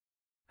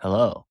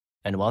Hello,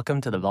 and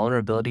welcome to the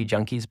Vulnerability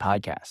Junkies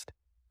podcast.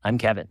 I'm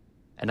Kevin.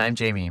 And I'm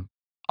Jamie.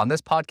 On this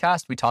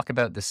podcast, we talk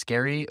about the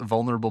scary,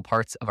 vulnerable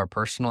parts of our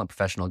personal and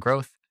professional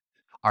growth,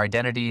 our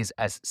identities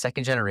as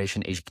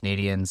second-generation Asian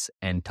Canadians,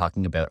 and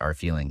talking about our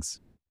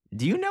feelings.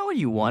 Do you know what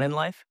you want in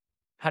life?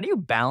 How do you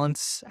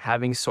balance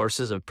having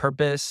sources of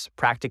purpose,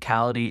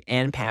 practicality,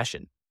 and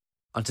passion?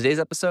 On today's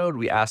episode,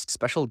 we asked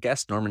special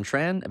guest Norman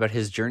Tran about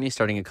his journey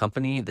starting a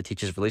company that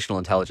teaches relational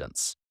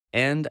intelligence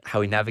and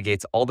how he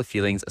navigates all the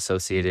feelings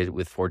associated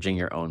with forging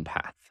your own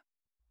path.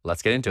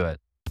 Let's get into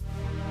it.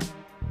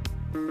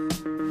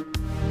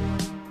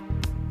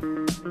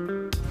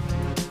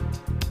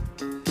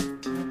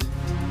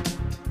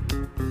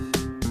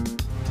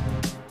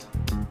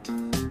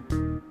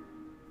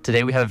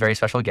 Today, we have a very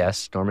special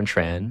guest, Norman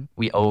Tran.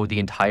 We owe the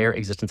entire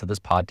existence of this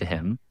pod to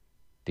him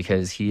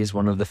because he is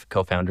one of the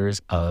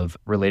co-founders of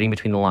Relating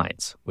Between the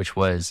Lines, which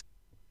was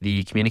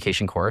the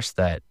communication course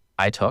that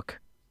I took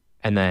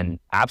and then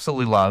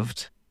absolutely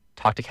loved,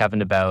 talked to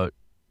Kevin about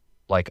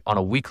like on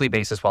a weekly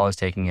basis while I was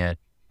taking it,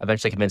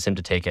 eventually convinced him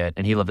to take it.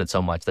 And he loved it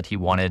so much that he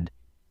wanted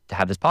to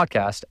have this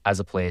podcast as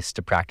a place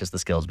to practice the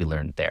skills we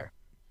learned there.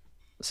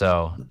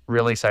 So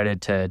really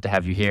excited to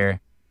have you here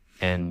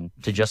and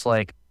to just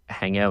like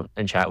hang out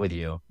and chat with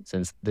you,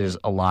 since there's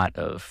a lot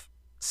of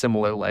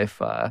similar life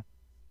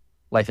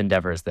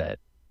endeavors that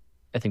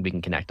I think we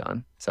can connect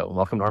on. So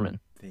welcome,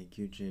 Norman. Thank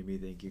you, Jamie.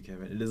 Thank you,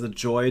 Kevin. It is a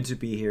joy to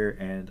be here,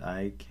 and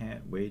I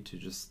can't wait to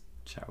just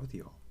chat with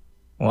you all.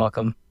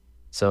 Welcome.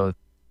 So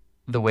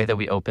the way that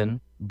we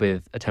open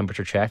with a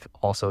temperature check,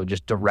 also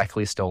just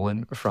directly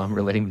stolen from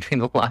Relating Between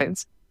the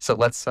Lines. So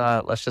let's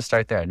just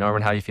start there.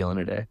 Norman, how are you feeling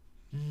today?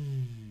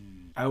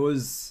 I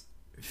was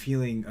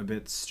feeling a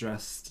bit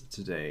stressed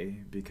today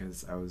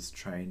because I was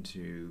trying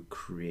to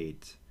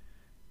create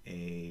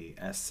a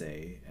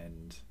essay,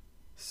 and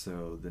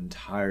so the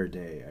entire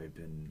day I've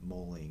been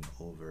mulling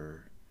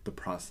over the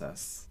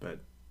process, but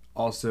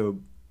also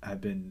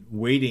I've been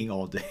waiting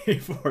all day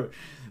for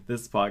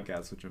this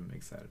podcast, which I'm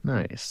excited for.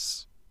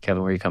 Nice.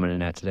 Kevin, where are you coming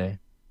in at today?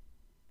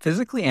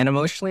 Physically and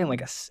emotionally, I'm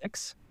like a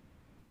 6.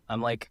 I'm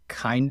like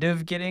kind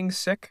of getting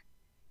sick,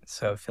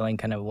 so feeling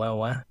kind of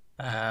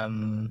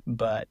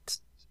but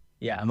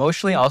yeah,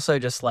 emotionally also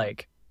just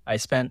like I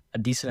spent a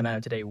decent amount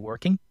of today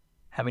working,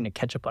 having to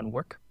catch up on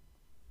work.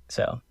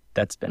 So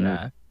that's been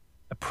a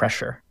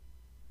pressure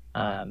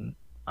on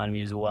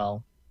me as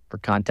well. For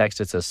context,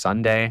 it's a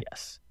Sunday,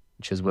 Yes.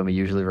 which is when we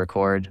usually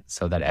record.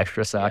 So that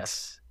extra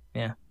sucks.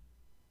 Yes. Yeah.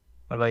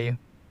 What about you?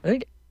 I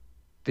think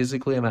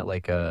physically I'm at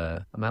like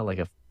a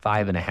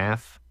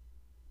 5.5.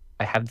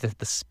 I have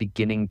this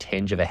beginning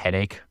tinge of a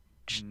headache,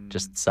 which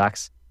just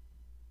sucks.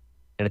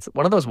 And it's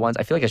one of those ones,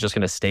 I feel like it's just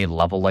going to stay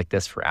level like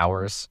this for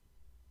hours.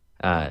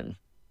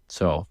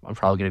 So I'm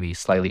probably going to be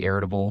slightly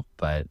irritable,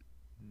 but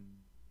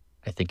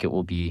I think it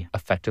will be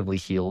effectively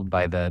healed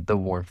by the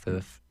warmth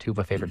of two of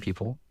my favorite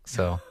people.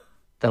 So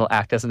that'll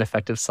act as an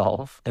effective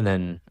solve. And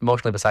then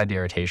emotionally, beside the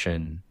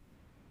irritation,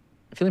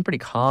 I'm feeling pretty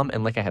calm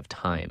and like I have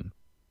time.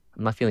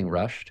 I'm not feeling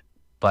rushed,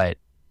 but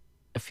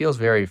it feels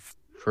very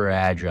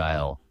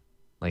fragile.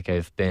 Like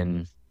I've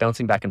been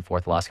bouncing back and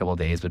forth the last couple of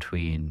days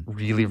between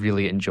really,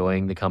 really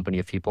enjoying the company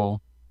of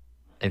people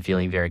and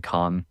feeling very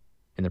calm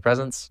in their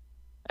presence,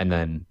 and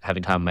then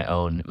having time on my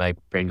own. My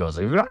brain goes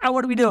like,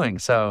 what are we doing?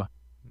 So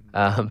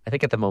I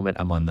think at the moment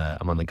I'm on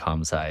the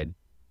calm side,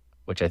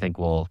 which I think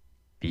will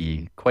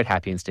be quite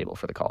happy and stable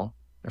for the call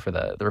or for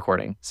the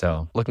recording.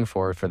 So looking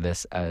forward for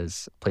this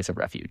as a place of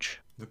refuge.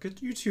 Look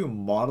at you two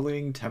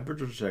modeling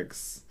temperature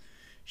checks,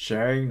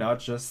 sharing not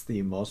just the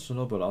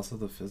emotional but also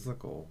the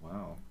physical.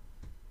 Wow.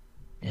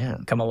 Yeah.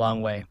 Come a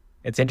long way.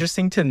 It's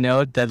interesting to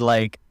note that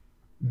like,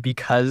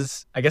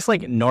 because I guess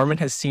like Norman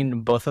has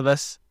seen both of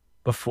us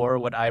before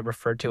what I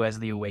refer to as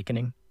the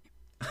awakening.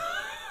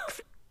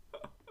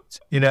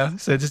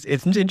 So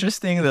it's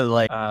interesting that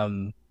like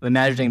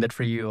imagining that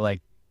for you,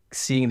 like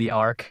seeing the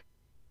arc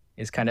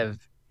is kind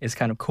of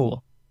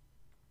cool.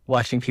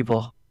 Watching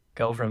people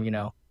go from,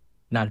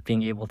 not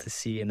being able to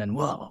see and then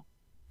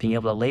being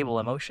able to label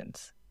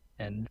emotions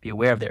and be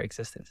aware of their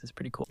existence is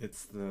pretty cool.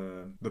 It's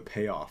the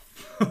payoff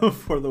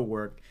for the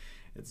work.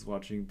 It's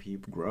watching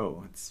people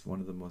grow. It's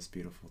one of the most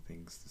beautiful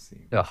things to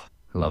see. Oh,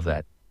 I love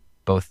that.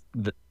 Both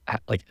the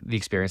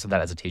experience of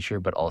that as a teacher,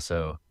 but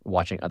also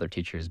watching other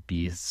teachers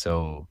be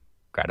so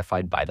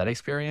gratified by that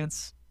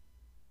experience.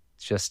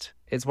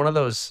 It's one of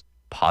those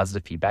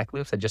positive feedback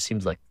loops that just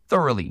seems like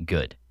thoroughly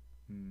good.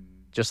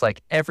 Just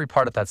like every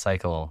part of that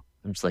cycle,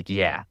 I'm just like,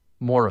 yeah,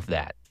 more of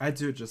that. I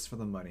do it just for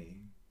the money.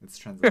 It's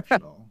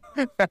transactional.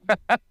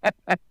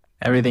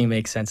 Everything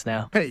makes sense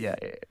now. Yeah.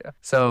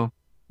 So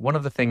one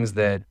of the things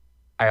that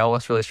I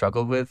always really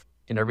struggled with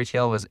in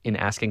retail was in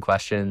asking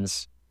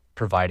questions,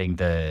 providing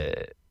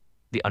the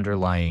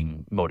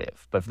underlying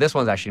motive. But this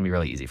one's actually gonna be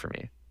really easy for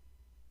me.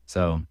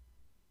 So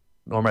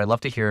Norman, I'd love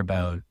to hear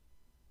about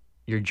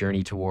your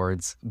journey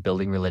towards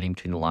building Relating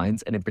Between the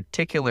Lines, and in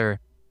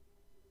particular,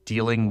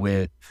 dealing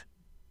with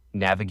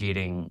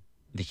navigating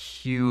the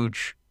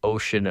huge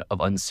ocean of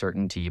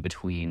uncertainty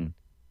between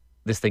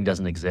this thing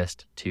doesn't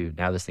exist to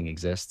now this thing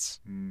exists.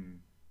 Mm.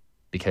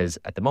 Because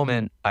at the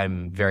moment,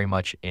 I'm very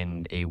much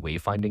in a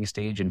wayfinding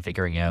stage and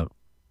figuring out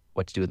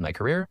what to do with my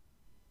career.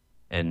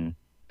 And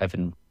I've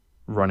been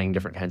running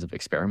different kinds of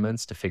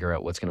experiments to figure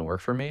out what's going to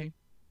work for me.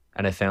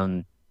 And I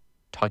found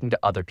talking to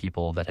other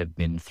people that have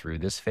been through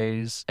this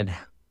phase and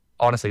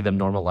honestly, them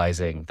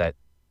normalizing that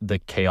the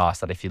chaos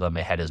that I feel in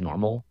my head is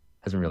normal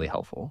has been really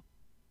helpful.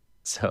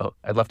 So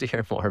I'd love to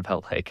hear more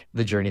about like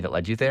the journey that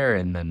led you there,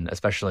 and then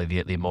especially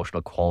the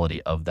emotional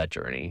quality of that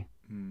journey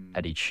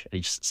at each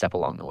step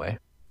along the way.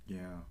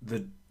 Yeah.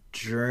 The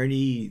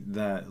journey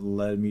that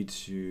led me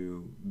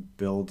to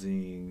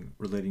building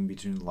Relating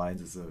Between the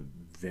Lines is a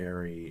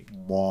very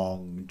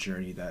long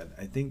journey that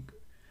I think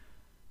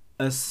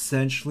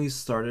essentially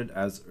started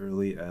as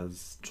early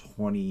as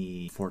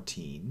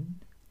 2014.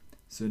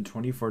 So in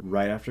 2014,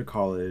 right after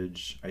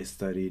college, I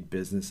studied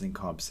business and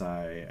comp sci.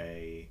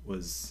 I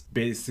was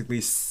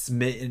basically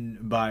smitten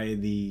by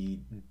the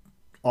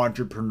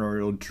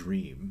entrepreneurial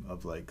dream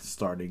of like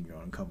starting your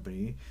own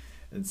company.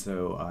 And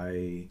so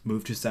I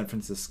moved to San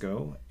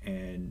Francisco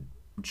and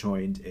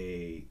joined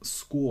a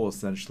school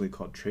essentially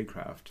called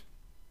Tradecraft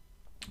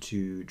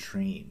to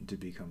train to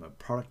become a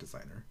product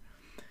designer.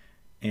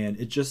 And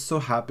it just so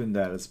happened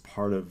that as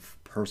part of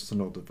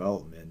personal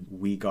development,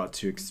 we got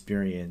to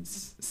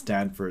experience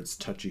Stanford's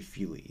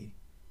Touchy-Feely,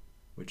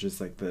 which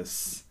is like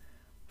this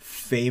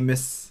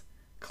famous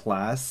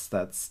class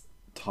that's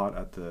taught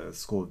at the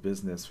School of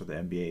Business for the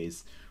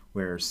MBAs,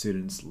 where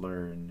students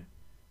learn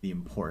the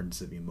importance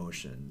of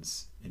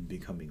emotions in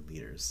becoming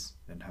leaders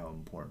and how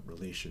important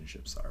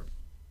relationships are.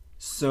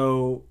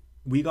 So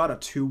we got a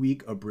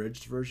 2-week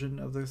abridged version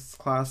of this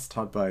class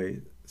taught by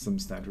some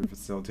Stanford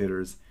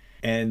facilitators.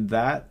 And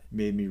that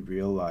made me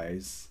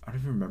realize, I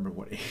don't even remember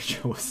what age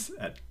I was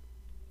at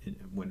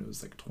when it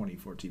was like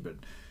 2014, but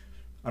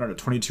I don't know,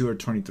 22 or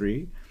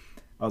 23.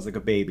 I was like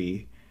a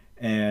baby.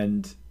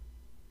 And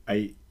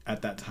I,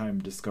 at that time,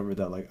 discovered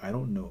that like I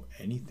don't know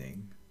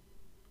anything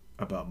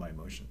about my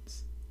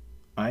emotions.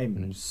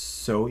 I'm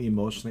so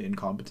emotionally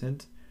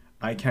incompetent.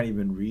 I can't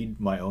even read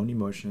my own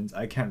emotions.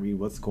 I can't read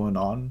what's going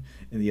on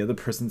in the other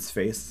person's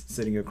face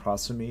sitting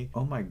across from me.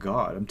 Oh my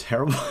God, I'm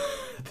terrible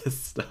at this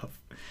stuff.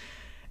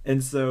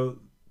 And so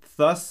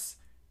thus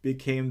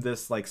became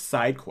this like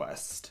side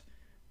quest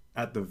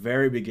at the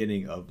very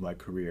beginning of my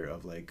career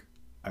of like,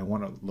 I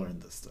want to learn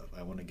this stuff.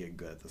 I want to get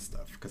good at this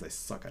stuff because I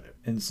suck at it.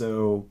 And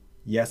so,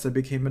 yes, I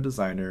became a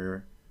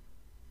designer,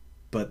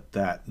 but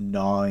that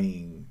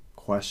gnawing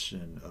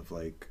question of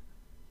like,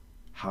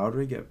 how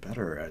do I get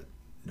better at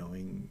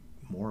knowing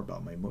more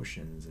about my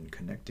emotions and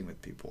connecting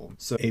with people?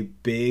 So a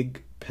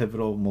big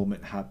pivotal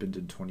moment happened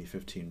in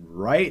 2015,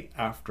 right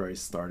after I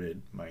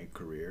started my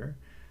career.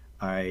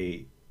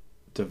 I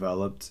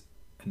developed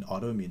an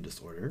autoimmune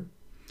disorder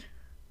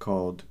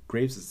called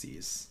Graves'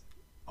 disease,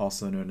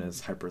 also known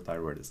as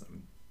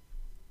hyperthyroidism.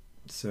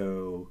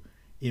 So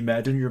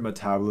imagine your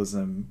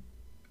metabolism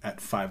at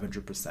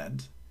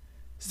 500%.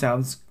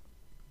 Sounds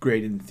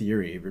great in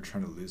theory if you're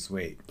trying to lose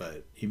weight,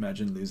 but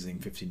imagine losing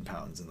 15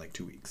 pounds in like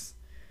 2 weeks.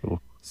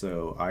 Cool.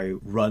 So I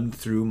run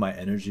through my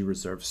energy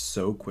reserve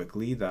so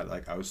quickly that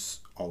like I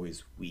was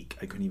always weak.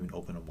 I couldn't even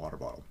open a water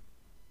bottle.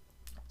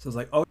 So I was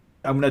like, oh,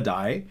 I'm gonna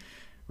die,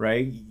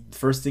 right?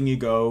 First thing, you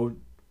go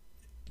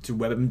to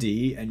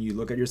WebMD and you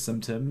look at your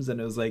symptoms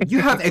and it was like, you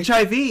have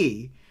HIV,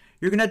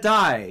 you're gonna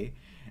die.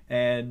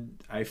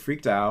 And I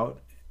freaked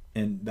out,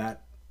 and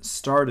that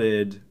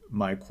started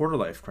my quarter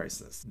life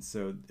crisis. And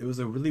so it was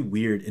a really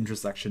weird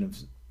intersection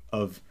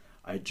of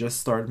I just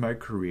started my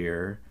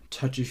career.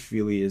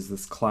 Touchy-Feely is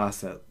this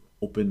class that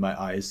opened my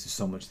eyes to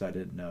so much that I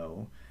didn't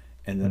know.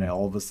 And then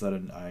all of a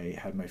sudden I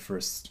had my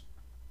first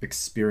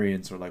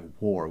experience or like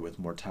war with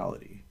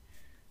mortality.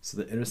 So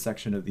the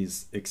intersection of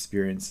these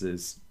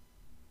experiences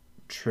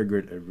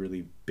triggered a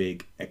really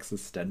big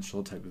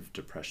existential type of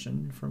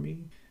depression for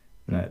me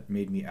that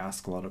made me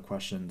ask a lot of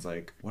questions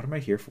like, what am I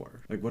here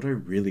for? Like, what do I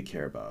really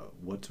care about?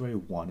 What do I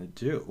want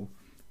to do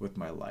with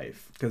my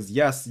life? Because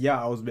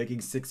I was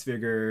making 6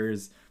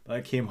 figures, but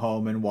I came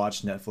home and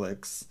watched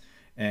Netflix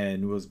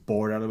and was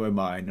bored out of my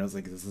mind. And I was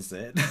like, this is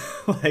it.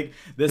 Like,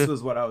 this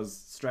was what I was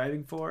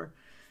striving for.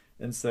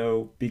 And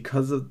so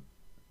because of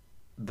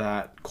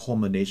that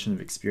culmination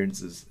of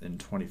experiences in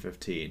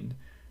 2015,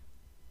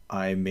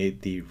 I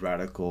made the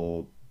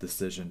radical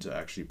decision to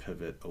actually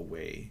pivot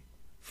away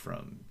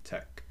from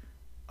tech.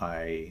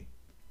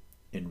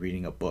 In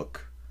reading a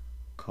book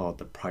called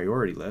The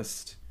Priority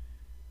List,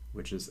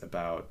 which is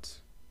about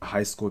a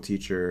high school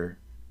teacher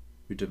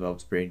who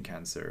develops brain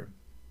cancer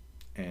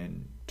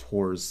and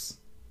tours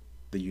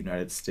the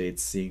United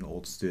States seeing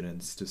old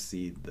students to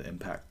see the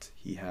impact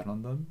he had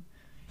on them,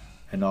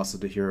 and also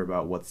to hear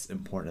about what's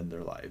important in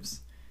their lives.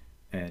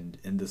 And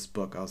in this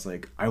book, I was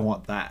like, I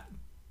want that.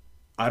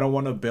 I don't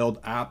want to build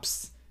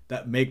apps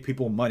that make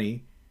people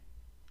money.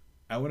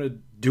 I want to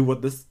do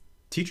what this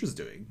teacher's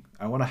doing.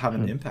 I want to have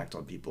an impact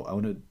on people. I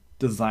want to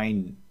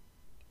design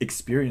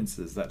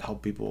experiences that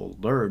help people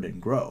learn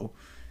and grow.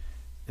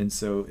 And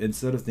so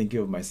instead of thinking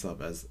of myself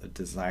as a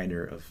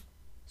designer of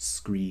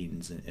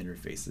screens and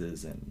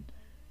interfaces and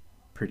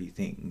pretty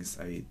things,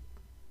 I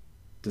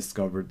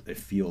discovered a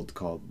field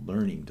called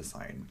learning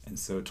design. And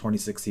so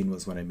 2016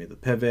 was when I made the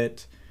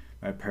pivot.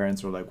 My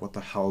parents were like, what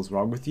the hell is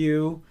wrong with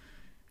you?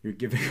 You're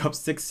giving up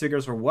six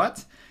figures for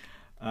what?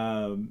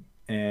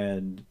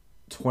 And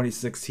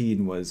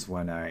 2016 was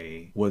when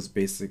I was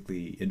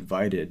basically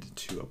invited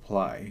to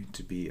apply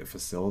to be a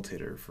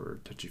facilitator for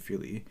Touchy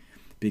Feely,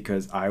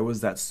 because I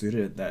was that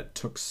student that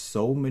took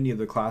so many of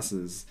the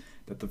classes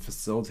that the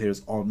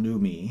facilitators all knew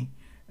me,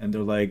 and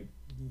they're like,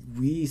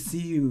 we see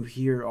you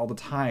here all the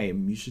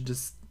time, you should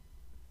just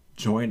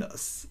join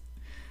us.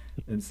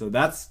 And so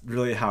that's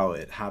really how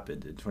it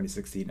happened. In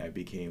 2016 I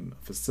became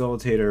a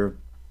facilitator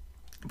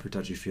for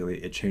Touchy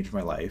Feely. It changed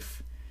my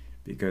life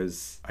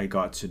because I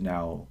got to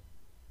now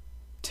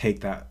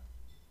take that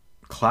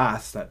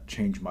class that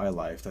changed my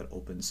life, that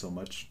opened so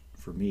much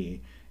for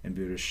me, and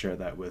be able to share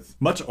that with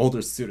much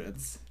older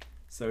students.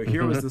 So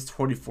here was this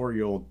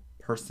 24-year-old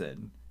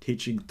person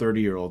teaching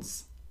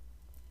 30-year-olds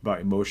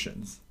about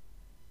emotions.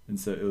 And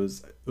so it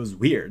was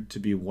weird to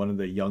be one of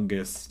the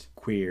youngest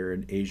queer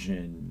and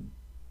Asian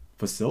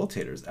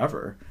facilitators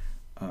ever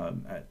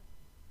at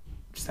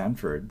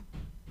Stanford,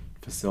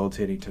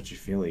 facilitating Touchy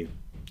Feely.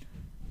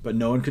 But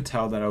no one could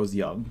tell that I was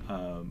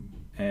young.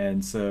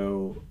 And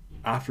so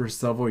after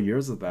several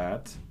years of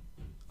that,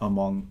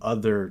 among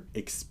other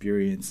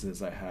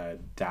experiences I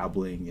had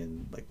dabbling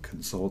in like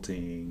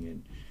consulting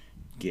and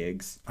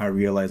gigs, I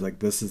realized like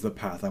this is the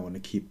path I want to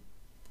keep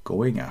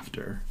going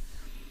after.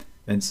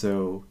 And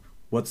so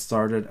what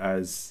started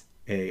as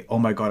a, oh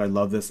my God, I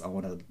love this, I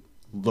want to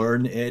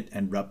learn it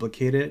and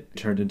replicate it,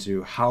 turned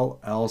into how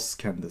else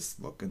can this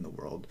look in the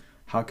world?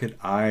 How could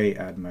I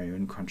add my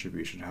own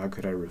contribution? How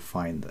could I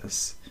refine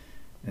this?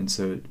 And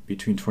so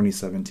between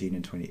 2017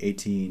 and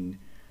 2018,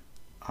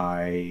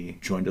 I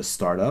joined a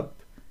startup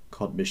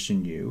called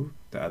Mission U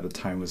that at the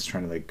time was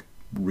trying to like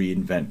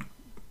reinvent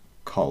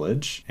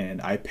college.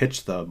 And I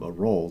pitched them a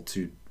role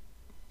to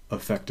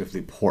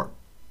effectively port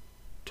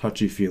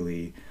Touchy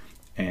Feely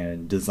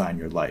and design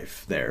your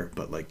life there,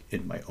 but like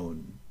in my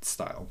own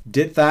style.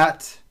 Did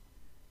that.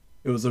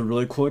 It was a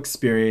really cool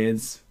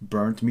experience.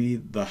 Burnt me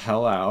the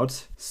hell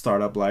out.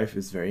 Startup life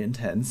is very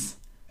intense.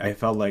 I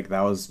felt like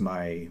that was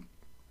my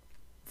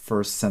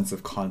first sense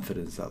of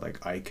confidence that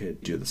like I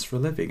could do this for a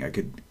living. I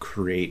could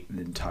create an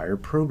entire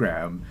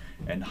program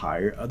and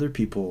hire other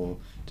people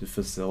to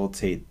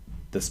facilitate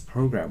this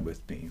program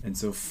with me. And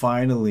so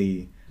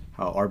finally,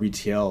 how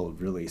RBTL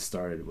really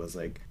started was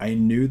like, I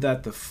knew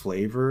that the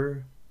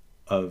flavor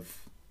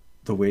of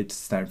the way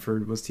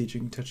Stanford was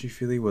teaching Touchy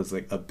Feely was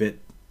like a bit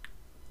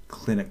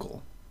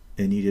clinical.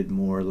 It needed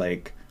more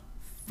like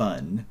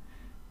fun.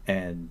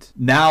 And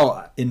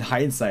now in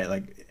hindsight,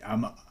 like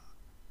I'm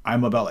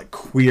about like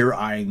queer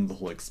eyeing the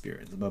whole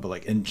experience. I'm about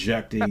like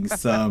injecting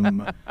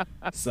some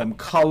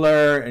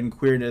color and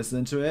queerness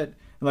into it.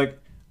 And, like,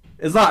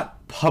 it's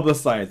not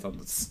publicized on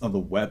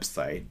the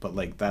website, but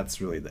like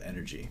that's really the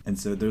energy. And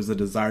so there's a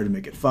desire to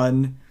make it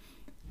fun.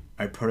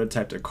 I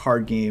prototyped a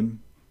card game,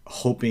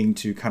 hoping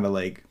to kind of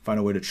like find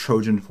a way to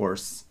Trojan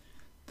horse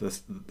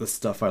the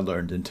stuff I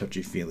learned in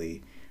Touchy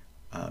Feely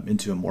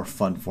into a more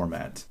fun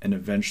format. And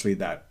eventually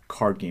that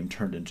card game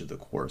turned into the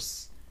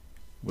course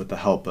with the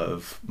help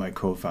of my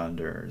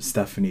co-founder,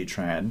 Stephanie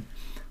Tran.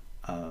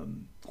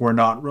 We're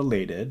not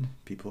related,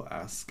 people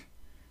ask.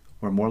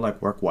 We're more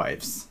like work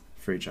wives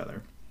for each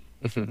other.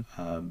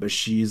 But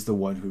she's the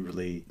one who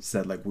really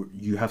said, like,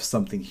 you have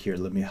something here,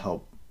 let me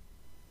help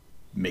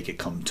make it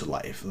come to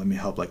life. Let me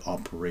help like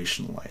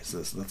operationalize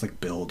this. Let's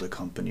like build a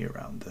company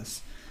around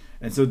this.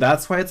 And so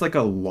that's why it's like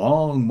a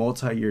long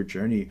multi-year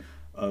journey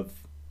of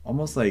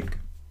almost like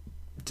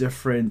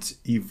different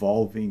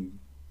evolving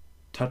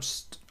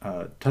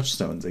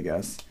touchstones, I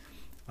guess,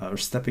 or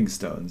stepping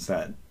stones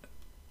that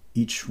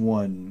each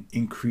one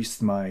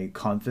increased my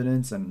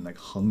confidence and like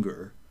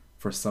hunger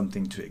for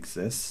something to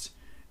exist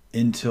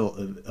until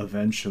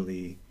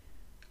eventually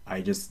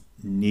I just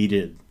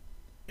needed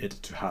it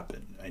to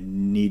happen. I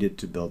needed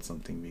to build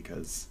something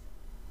because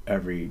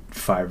every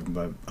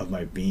fiber of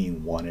my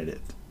being wanted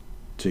it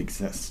to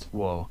exist.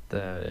 Whoa,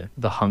 the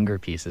hunger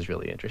piece is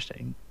really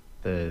interesting.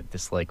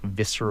 This like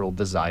visceral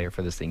desire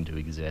for this thing to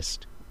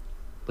exist.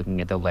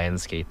 Looking at the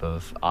landscape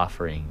of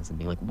offerings and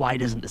being like, why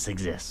doesn't this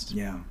exist?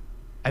 Yeah.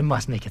 I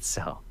must make it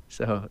so.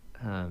 So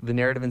the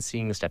narrative and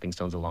seeing the stepping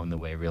stones along the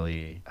way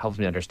really helps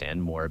me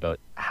understand more about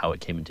how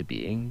it came into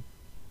being.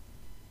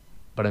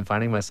 But I'm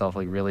finding myself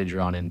like really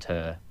drawn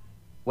into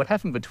what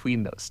happened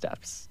between those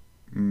steps.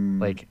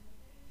 Like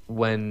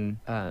when,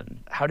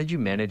 how did you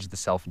manage the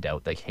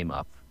self-doubt that came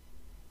up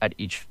at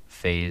each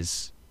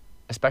phase?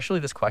 Especially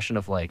this question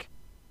of like,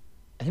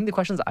 I think the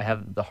questions I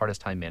have the hardest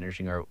time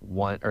managing are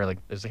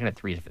there's kind of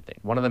three different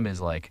things. One of them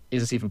is like,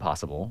 is this even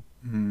possible?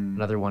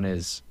 Another one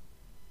is,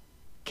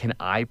 can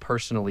I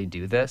personally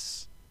do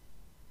this?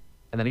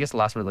 And then I guess the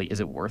last one is like, is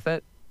it worth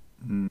it?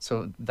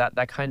 So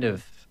that kind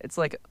of, it's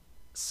like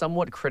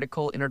somewhat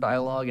critical inner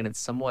dialogue and it's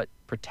somewhat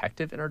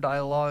protective inner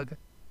dialogue.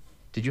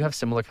 Did you have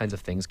similar kinds of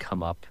things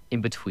come up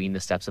in between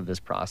the steps of this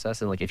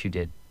process? And like, if you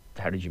did,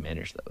 how did you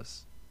manage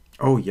those?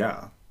 Oh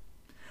yeah.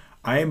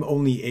 I am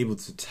only able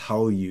to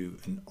tell you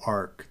an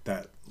arc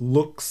that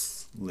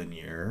looks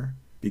linear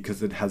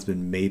because it has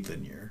been made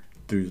linear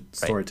through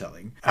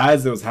storytelling.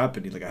 As it was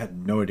happening, like I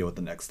had no idea what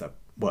the next step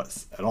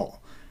was at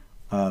all.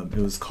 It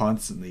was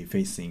constantly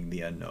facing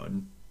the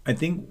unknown. I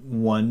think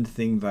one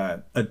thing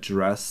that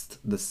addressed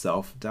the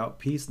self-doubt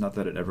piece, not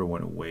that it ever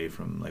went away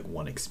from like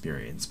one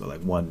experience, but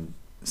like one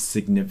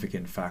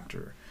significant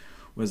factor,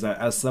 was that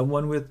as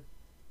someone with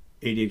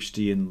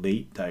ADHD and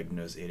late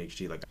diagnosed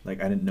ADHD,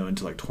 like I didn't know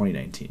until like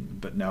 2019,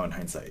 but now in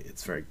hindsight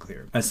it's very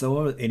clear. As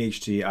someone with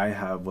ADHD, I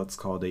have what's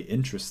called a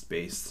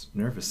interest-based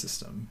nervous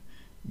system,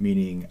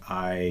 meaning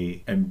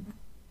I am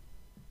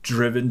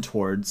driven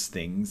towards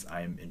things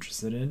I'm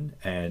interested in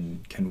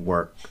and can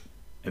work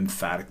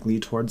emphatically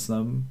towards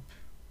them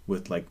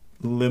with like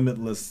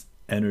limitless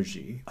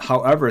energy.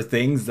 However,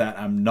 things that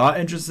I'm not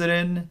interested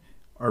in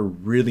are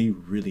really,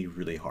 really,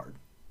 really hard.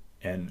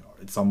 And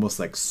it's almost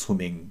like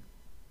swimming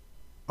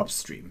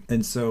upstream.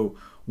 And so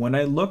when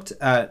I looked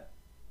at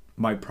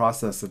my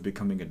process of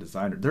becoming a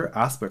designer, there are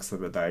aspects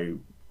of it that I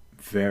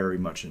very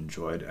much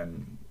enjoyed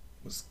and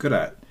was good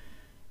at.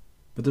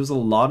 But there's a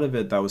lot of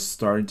it that was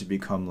starting to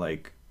become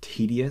like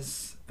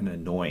tedious and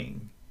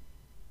annoying,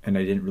 and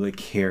I didn't really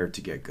care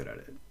to get good at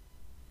it.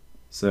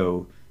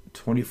 So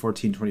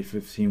 2014,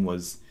 2015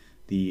 was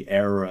the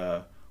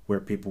era where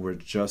people were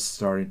just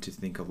starting to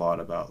think a lot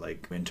about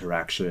like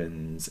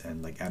interactions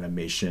and like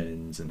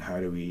animations and how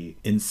do we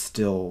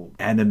instill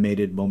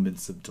animated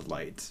moments of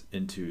delight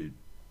into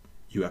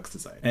UX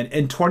design. And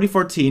in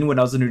 2014, when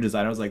I was a new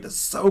designer, I was like, that's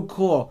so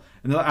cool.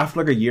 And then after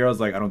like a year, I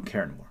was like, I don't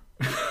care anymore.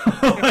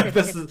 Like,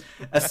 this is,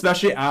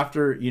 especially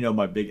after, you know,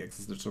 my big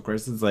existential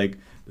crisis, like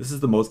this is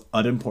the most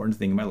unimportant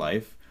thing in my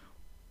life.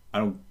 I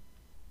don't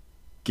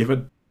give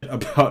a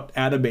about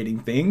animating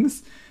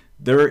things.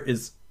 There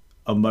is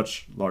a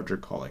much larger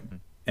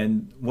calling.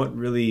 And what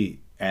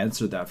really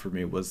answered that for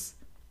me was,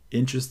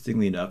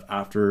 interestingly enough,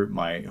 after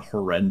my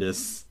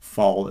horrendous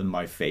fall in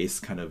my face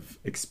kind of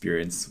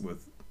experience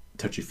with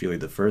touchy-feely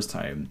the first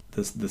time,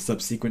 the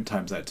subsequent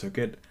times I took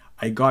it,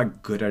 I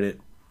got good at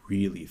it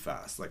really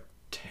fast, like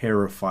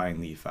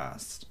terrifyingly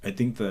fast. I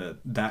think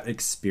that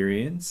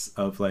experience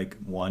of like,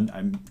 one,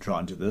 I'm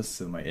drawn to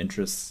this and my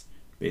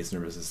interest-based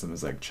nervous system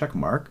is like check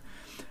mark.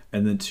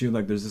 And then two,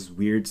 like there's this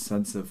weird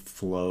sense of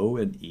flow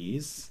and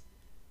ease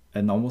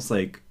and almost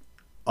like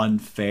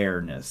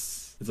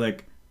unfairness. It's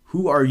like,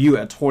 who are you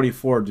at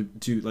 24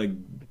 to like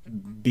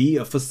be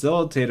a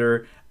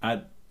facilitator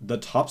at the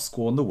top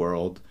school in the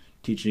world,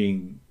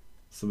 teaching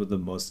some of the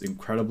most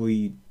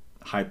incredibly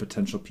high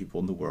potential people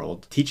in the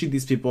world, teaching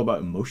these people about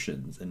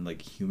emotions and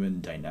like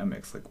human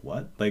dynamics? Like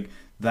what? Like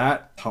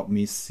that helped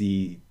me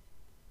see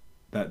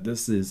that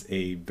this is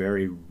a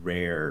very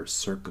rare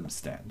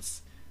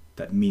circumstance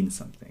that means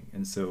something.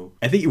 And so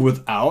I think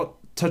without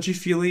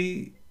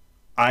touchy-feely,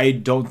 I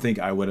don't think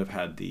I would have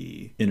had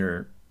the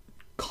inner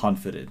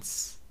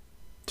confidence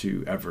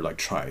to ever like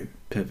try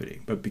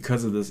pivoting. But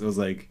because of this, it was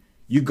like,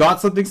 you got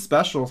something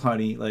special,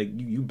 honey. Like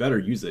you better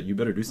use it. You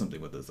better do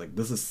something with this. Like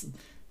this is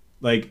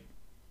like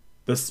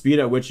the speed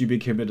at which you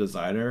became a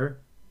designer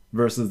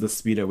versus the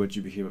speed at which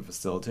you became a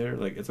facilitator.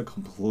 Like it's a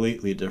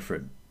completely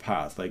different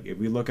path. Like if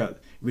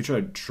we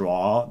try to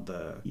draw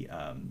the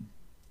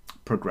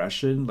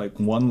progression, like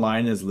one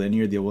line is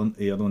linear, the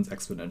other one's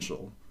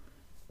exponential.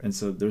 And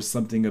so there's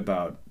something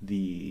about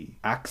the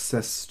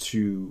access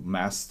to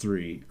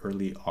mastery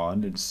early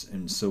on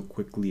and so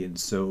quickly and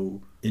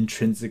so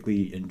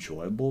intrinsically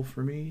enjoyable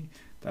for me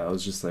that I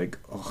was just like,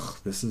 oh,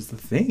 this is the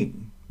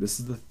thing. This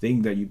is the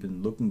thing that you've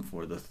been looking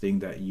for, the thing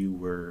that you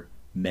were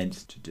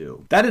meant to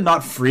do. That did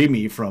not free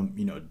me from,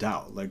 you know,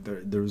 doubt. Like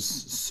there was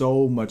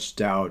so much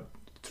doubt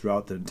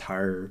throughout the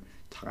entire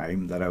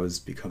time that I was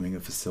becoming a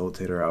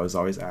facilitator. I was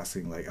always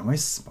asking, like, am I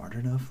smart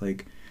enough?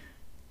 Like,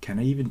 can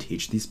I even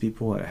teach these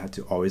people? I had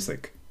to always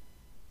like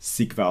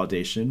seek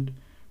validation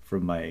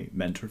from my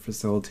mentor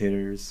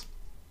facilitators.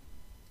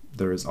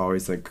 There was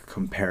always like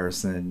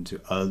comparison to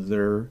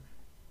other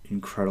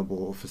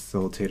incredible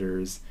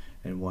facilitators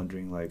and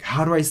wondering like,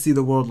 how do I see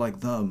the world like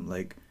them?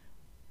 Like,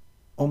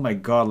 oh my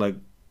God, like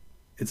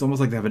it's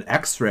almost like they have an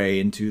x-ray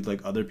into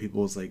like other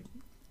people's like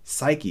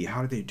psyche.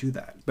 How do they do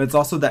that? But it's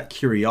also that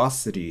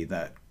curiosity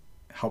that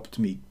helped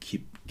me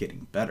keep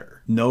getting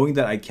better. Knowing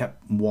that I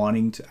kept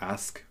wanting to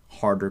ask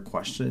harder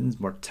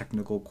questions, more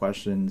technical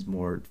questions,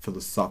 more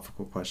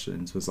philosophical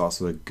questions was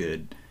also a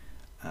good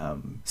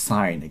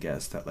sign, I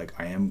guess, that like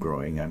I am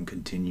growing. I'm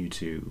continuing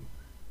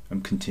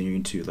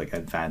to like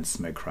advance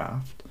my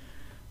craft.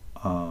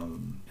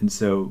 And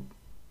so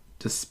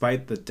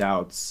despite the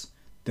doubts,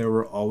 there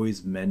were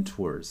always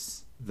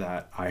mentors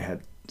that I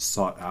had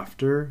sought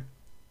after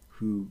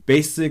who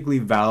basically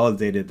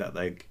validated that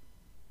like,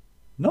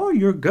 no,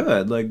 you're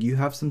good. Like you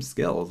have some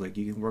skills, like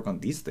you can work on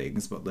these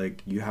things, but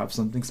like you have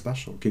something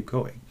special, keep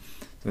going.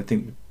 So I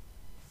think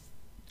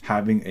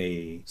having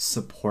a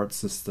support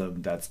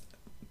system that's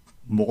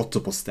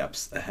multiple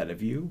steps ahead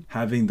of you,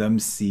 having them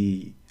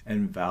see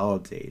and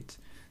validate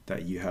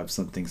that you have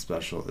something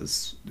special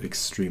is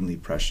extremely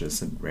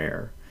precious and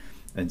rare.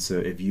 And so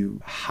if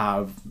you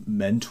have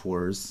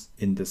mentors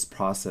in this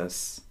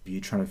process, you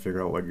trying to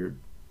figure out what you're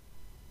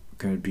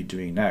going to be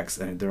doing next,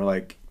 and they're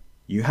like,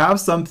 you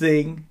have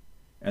something,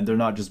 and they're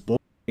not just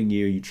bullshitting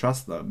you, you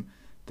trust them,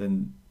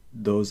 then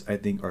those I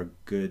think are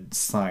good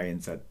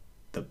signs that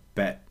the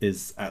bet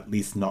is at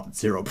least not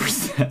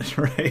 0%,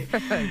 right?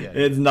 Yeah.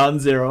 It's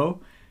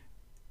non-zero.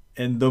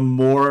 And the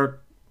more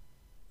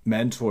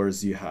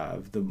mentors you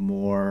have, the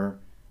more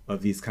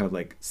of these kind of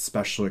like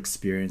special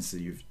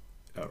experiences you've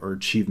or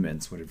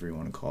achievements, whatever you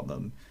want to call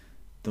them,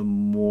 the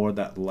more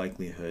that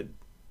likelihood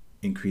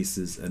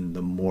increases, and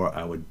the more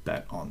I would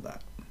bet on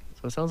that.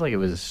 So it sounds like there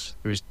was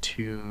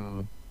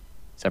two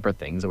separate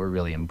things that were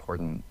really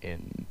important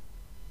in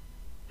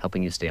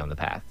helping you stay on the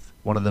path.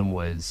 One of them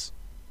was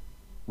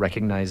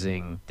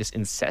recognizing this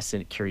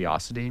incessant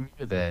curiosity in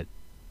you that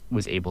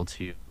was able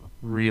to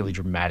really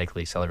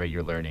dramatically accelerate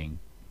your learning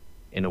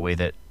in a way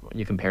that when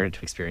you compare it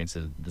to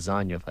experiences in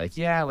design, you're like,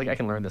 yeah, like I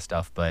can learn this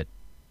stuff, but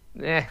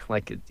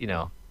like, you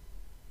know,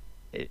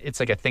 it's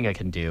like a thing I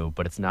can do,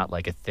 but it's not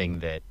like a thing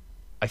that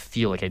I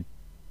feel like a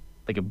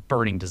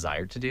burning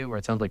desire to do. Where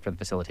it sounds like for the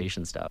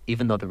facilitation stuff,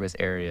 even though there was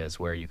areas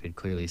where you could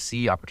clearly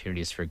see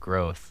opportunities for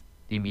growth,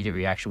 the immediate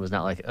reaction was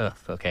not like, ugh,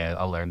 okay,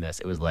 I'll learn this.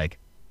 It was like,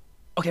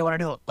 okay, I want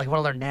to do it. Like, I want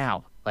to learn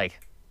now. Like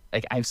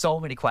I have so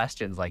many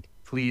questions. Like,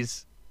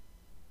 please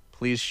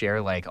share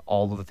like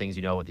all of the things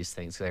you know with these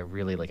things, because I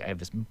really I have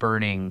this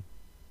burning,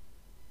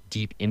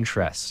 deep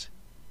interest.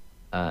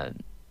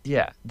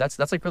 Yeah, that's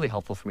like really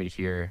helpful for me to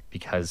hear,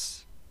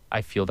 because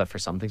I feel that for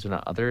some things but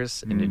not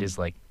others, and it is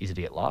like easy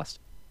to get lost.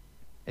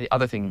 And the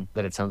other thing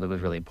that it sounds like was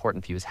really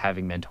important for you is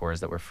having mentors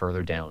that were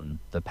further down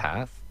the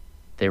path.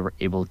 They were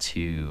able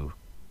to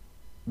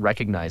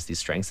recognize these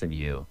strengths in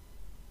you,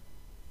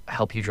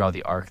 help you draw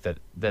the arc that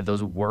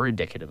those were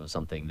indicative of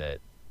something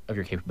of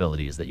your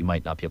capabilities that you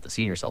might not be able to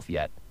see in yourself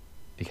yet,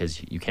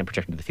 because you can't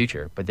project into the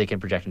future, but they can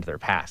project into their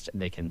past,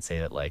 and they can say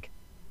that like,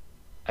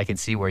 I can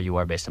see where you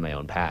are based on my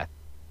own path,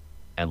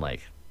 and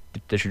like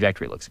the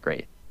trajectory looks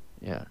great.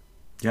 Yeah.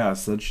 Yeah,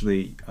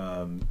 essentially,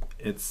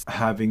 it's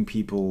having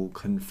people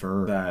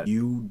confirm that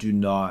you do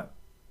not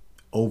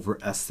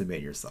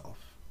overestimate yourself.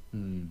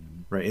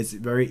 Right? It's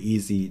very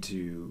easy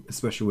to,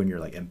 especially when you're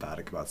like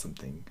emphatic about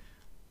something,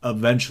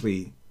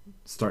 eventually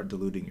start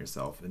deluding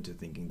yourself into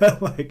thinking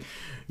that like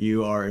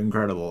you are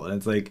incredible. And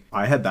it's like,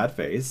 I had that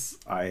phase.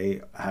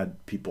 I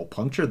had people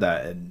puncture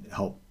that and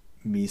help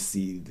me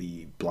see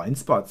the blind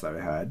spots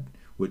I had,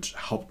 which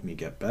helped me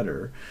get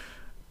better.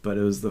 But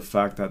it was the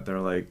fact that they're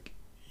like,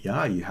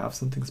 yeah, you have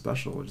something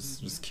special,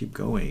 just keep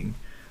going.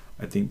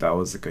 I think that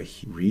was like a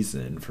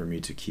reason for me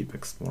to keep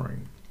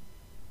exploring.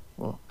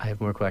 Well, I have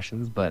more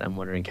questions, but I'm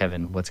wondering,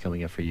 Kevin, what's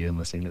coming up for you in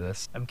listening to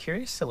this? I'm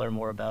curious to learn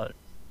more about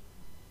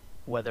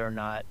whether or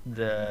not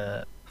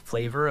the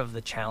flavor of the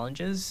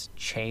challenges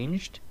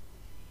changed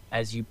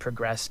as you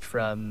progressed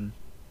from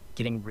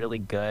getting really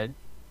good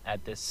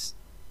at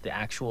the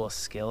actual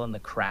skill and the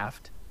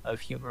craft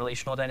of human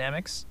relational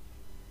dynamics,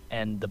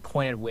 and the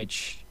point at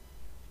which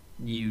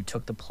you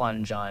took the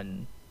plunge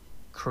on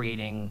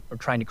creating or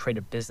trying to create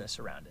a business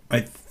around it. I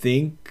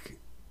think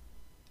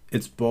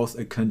it's both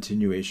a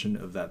continuation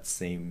of that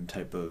same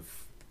type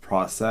of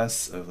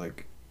process of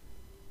like,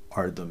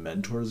 are the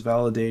mentors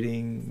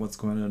validating what's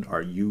going on?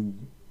 Are you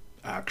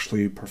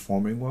actually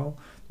performing well?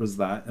 There's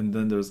that. And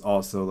then there's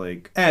also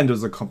like, and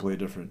there's a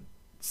completely different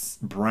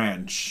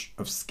branch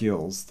of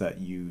skills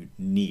that you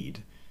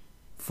need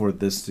for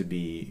this to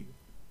be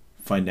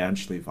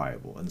financially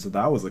viable. And so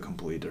that was a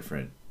completely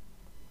different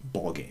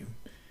ball game.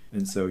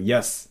 And so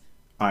yes,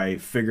 I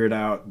figured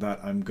out that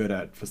I'm good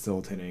at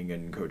facilitating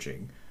and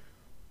coaching,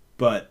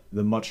 but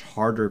the much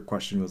harder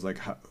question was like,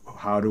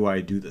 how do I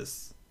do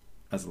this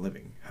as a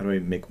living? How do I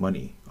make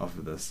money off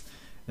of this?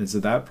 And so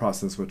that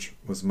process, which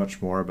was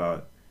much more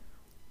about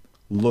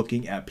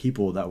looking at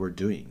people that were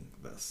doing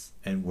this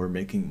and were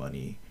making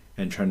money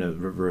and trying to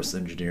reverse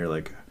engineer,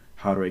 like,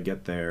 how do I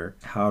get there?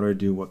 How do I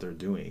do what they're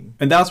doing?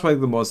 And that's probably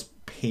the most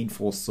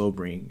painful,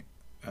 sobering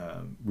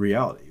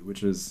reality,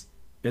 which is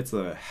it's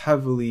a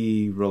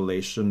heavily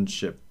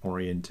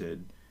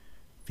relationship-oriented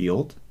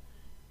field,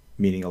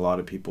 meaning a lot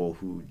of people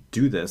who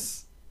do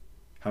this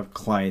have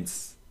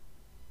clients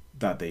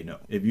that they know.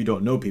 If you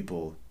don't know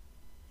people,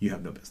 you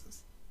have no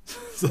business.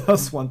 So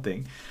that's one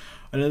thing.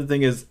 Another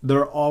thing is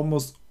they're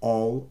almost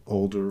all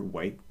older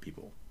white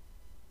people.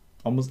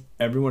 Almost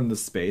everyone in the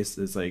space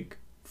is like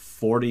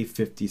 40,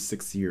 50,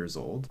 60 years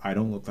old. I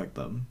don't look like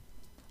them.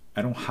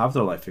 I don't have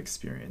their life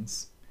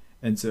experience.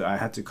 And so I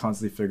had to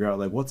constantly figure out,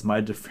 like, what's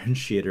my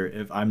differentiator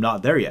if I'm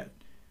not there yet?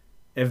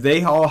 If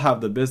they all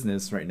have the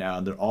business right now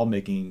and they're all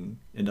making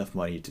enough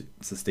money to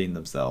sustain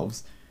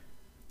themselves,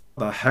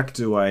 the heck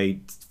do I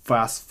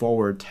fast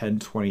forward 10,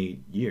 20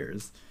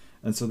 years?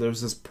 And so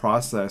there's this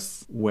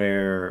process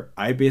where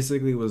I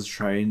basically was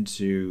trying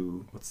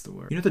to, what's the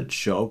word? You know the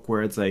joke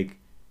where it's like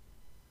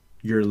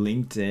your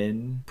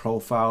LinkedIn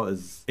profile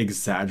is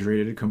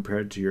exaggerated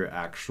compared to your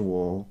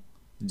actual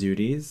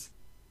duties?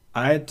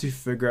 I had to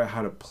figure out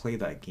how to play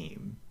that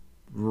game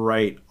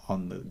right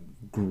on the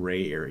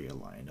gray area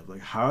line of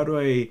like, how do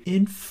I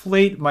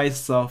inflate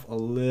myself a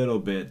little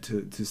bit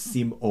to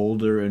seem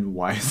older and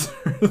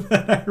wiser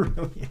than I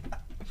really am,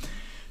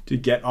 to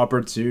get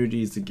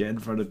opportunities, to get in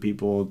front of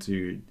people,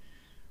 to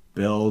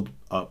build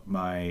up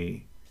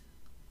my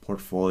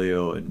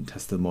portfolio and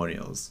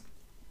testimonials.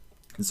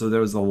 And so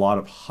there was a lot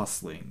of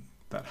hustling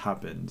that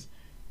happened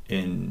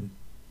in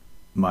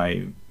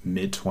my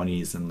mid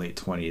 20s and late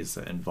 20s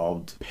that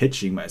involved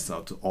pitching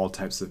myself to all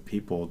types of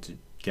people to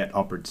get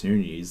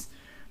opportunities,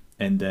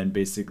 and then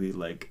basically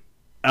like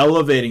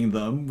elevating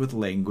them with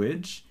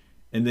language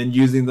and then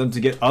using them to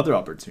get other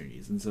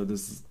opportunities. And so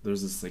there's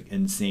this like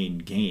insane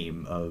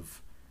game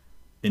of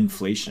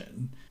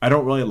inflation. I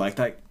don't really like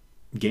that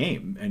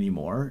game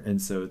anymore,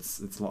 and so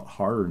it's a lot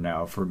harder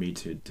now for me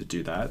to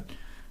do that.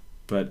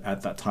 But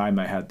at that time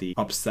I had the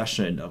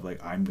obsession of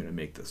like, I'm gonna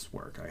make this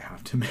work, I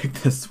have to make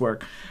this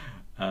work.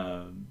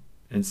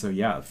 And so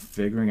yeah,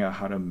 figuring out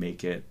how to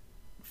make it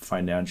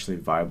financially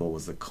viable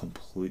was a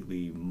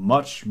completely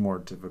much more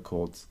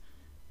difficult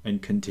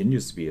and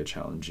continues to be a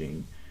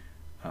challenging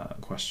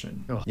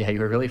question. Oh, yeah, you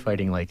were really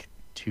fighting like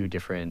two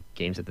different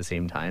games at the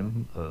same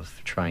time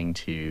of trying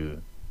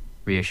to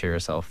reassure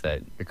yourself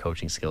that your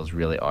coaching skills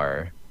really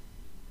are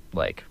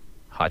like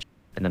hot,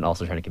 and then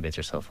also trying to convince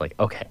yourself like,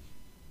 okay,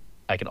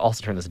 I can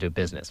also turn this into a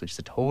business, which is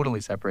a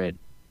totally separate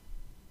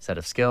set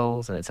of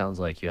skills. And it sounds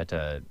like you had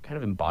to kind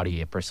of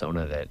embody a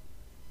persona that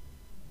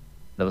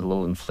was a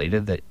little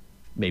inflated, that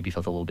maybe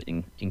felt a little bit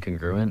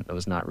incongruent, that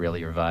was not really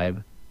your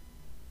vibe.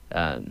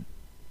 That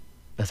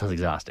sounds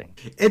exhausting.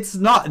 It's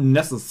not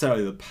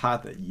necessarily the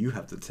path that you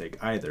have to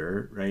take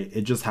either, right?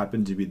 It just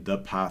happened to be the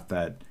path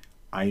that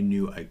I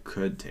knew I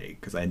could take,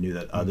 because I knew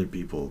that other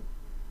people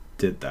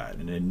did that,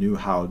 and I knew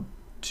how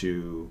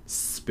to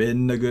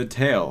spin a good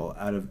tale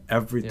out of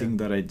everything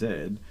that I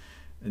did.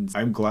 And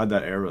I'm glad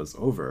that era is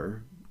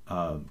over,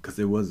 because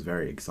it was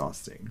very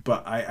exhausting.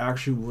 But I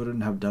actually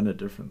wouldn't have done it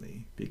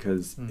differently,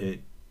 because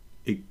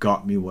it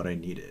got me what I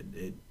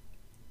needed.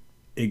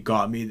 It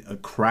got me a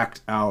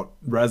cracked out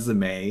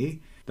resume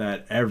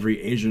that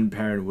every Asian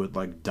parent would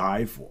like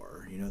die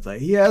for. You know, it's like,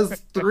 he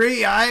has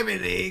 3 Ivy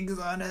Leagues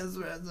on his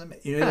resume.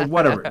 You know,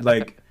 whatever.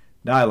 Like,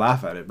 now I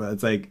laugh at it, but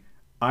it's like,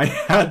 I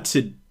had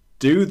to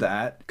do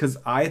that because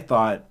I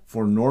thought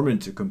for Norman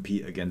to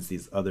compete against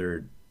these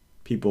other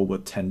people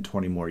with 10,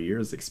 20 more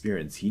years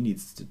experience, he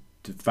needs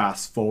to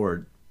fast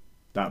forward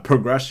that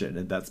progression.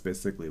 And that's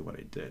basically what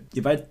I did.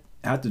 If I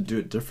had to do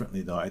it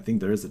differently, though, I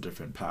think there is a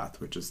different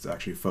path, which is to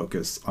actually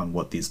focus on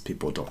what these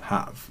people don't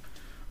have,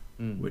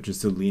 which is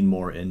to lean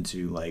more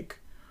into like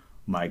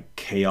my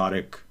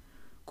chaotic,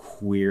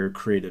 queer,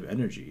 creative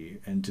energy,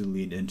 and to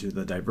lean into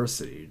the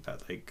diversity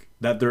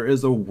that there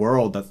is a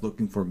world that's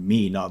looking for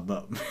me, not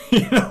them.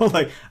 You know,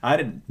 like, I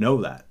didn't know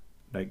that.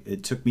 Like,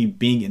 it took me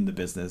being in the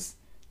business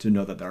to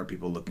know that there are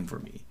people looking for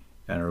me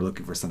and are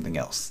looking for something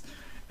else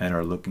and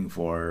are looking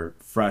for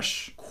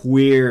fresh,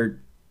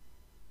 queer,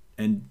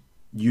 and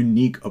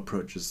unique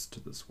approaches to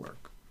this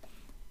work.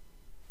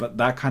 But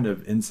that kind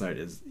of insight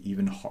is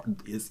even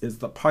hard,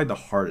 probably the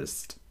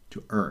hardest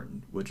to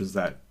earn, which is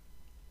that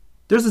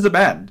there's a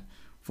demand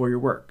for your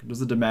work. There's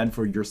a demand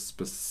for your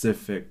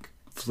specific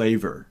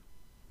flavor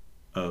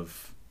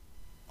of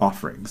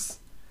offerings,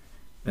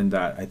 and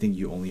that I think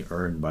you only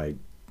earn by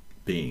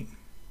being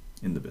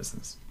in the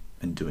business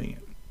and doing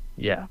it.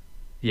 Yeah.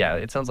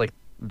 It sounds like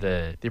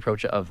the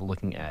approach of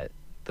looking at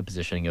the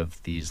positioning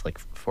of these like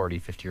 40,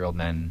 50-year-old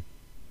men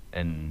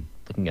and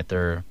looking at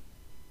their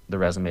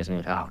resumes and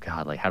being like, oh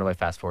God, like, how do I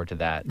fast forward to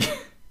that? It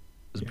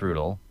was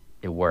brutal.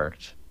 It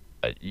worked.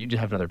 But you did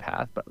have another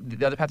path. But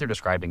the other path you're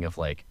describing of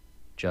like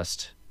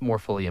just more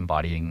fully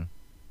embodying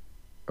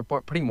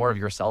or putting more of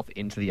yourself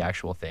into the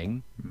actual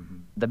thing,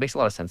 that makes a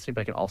lot of sense to me,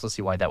 but I can also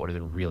see why that would have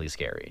been really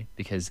scary.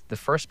 Because the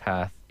first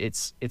path,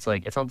 it's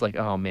like, it sounds like,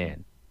 oh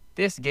man,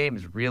 this game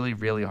is really,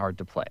 really hard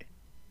to play.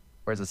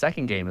 Whereas the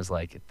second game is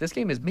like, this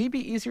game is maybe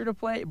easier to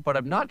play, but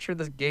I'm not sure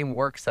this game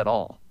works at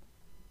all.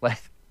 Like,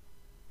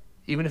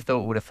 even if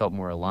though it would have felt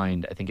more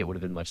aligned, I think it would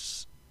have been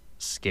much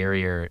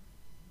scarier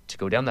to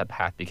go down that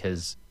path,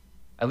 because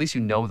at least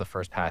you know the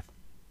first path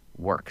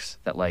works.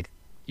 That like,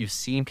 you've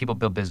seen people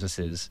build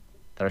businesses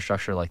that are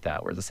structured like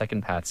that, where the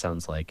second path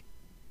sounds like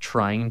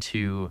trying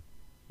to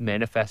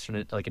manifest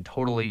in like a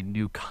totally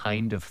new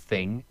kind of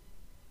thing,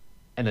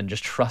 and then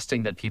just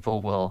trusting that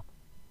people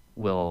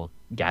will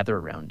gather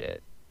around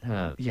it.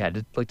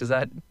 Does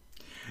that?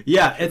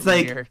 Yeah, it's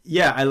like,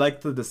 I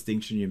like the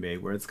distinction you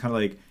made, where it's kind of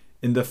like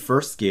in the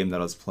first game that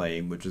I was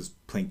playing, which is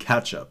playing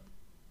catch up,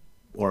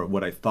 or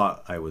what I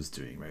thought I was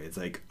doing, right? It's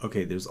like,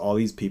 okay, there's all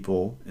these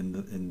people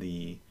in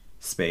the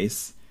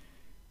space.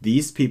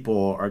 These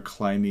people are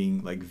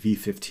climbing like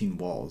V15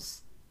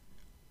 walls.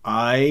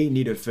 I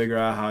need to figure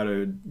out how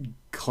to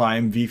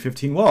climb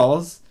V15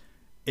 walls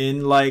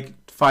in like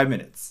 5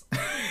 minutes.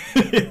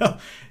 You know?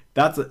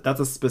 That's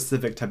a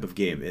specific type of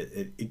game.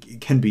 It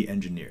can be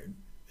engineered.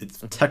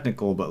 It's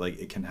technical, but like,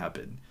 it can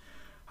happen.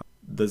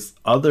 This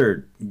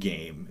other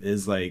game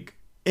is like,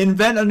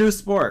 invent a new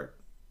sport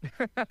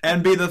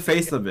and be the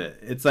face of it.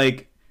 It's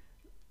like,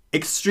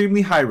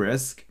 extremely high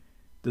risk.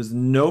 There's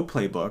no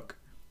playbook.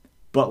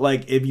 But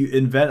like if you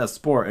invent a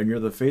sport and you're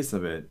the face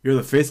of it, you're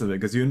the face of it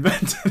because you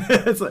invented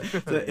it.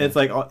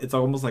 It's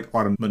almost like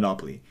auto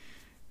monopoly.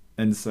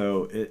 And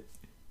so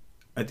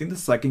I think the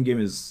second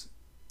game is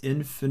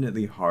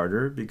infinitely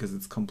harder because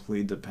it's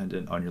completely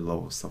dependent on your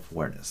level of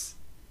self-awareness.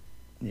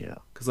 Yeah.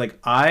 Because like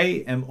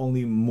I am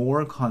only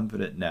more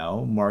confident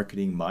now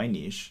marketing my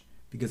niche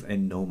because I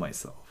know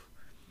myself.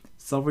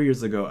 Several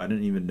years ago, I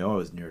didn't even know I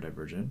was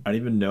neurodivergent. I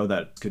didn't even know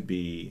that could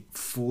be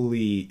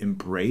fully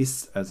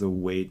embraced as a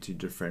way to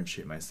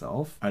differentiate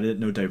myself. I didn't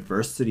know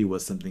diversity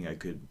was something I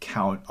could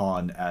count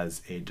on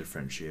as a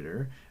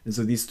differentiator. And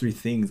so these three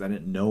things I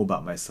didn't know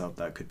about myself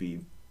that could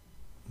be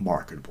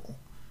marketable.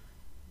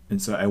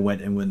 And so I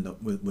went in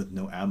with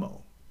no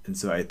ammo. And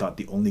so I thought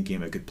the only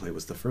game I could play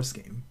was the first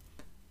game.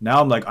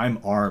 Now I'm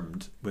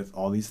armed with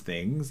all these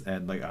things,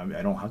 and like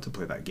I don't have to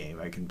play that game.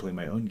 I can play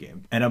my own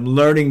game, and I'm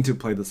learning to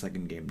play the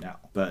second game now.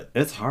 But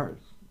it's hard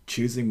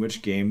choosing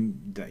which game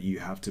that you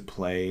have to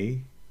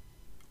play,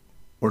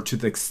 or to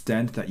the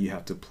extent that you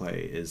have to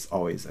play, is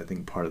always, I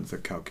think, part of the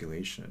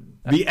calculation.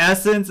 The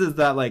essence is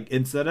that like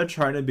instead of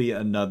trying to be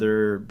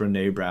another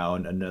Brene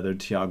Brown, another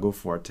Tiago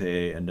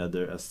Forte,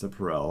 another Esther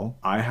Perel,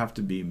 I have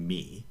to be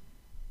me,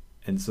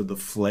 and so the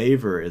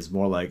flavor is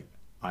more like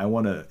I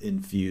want to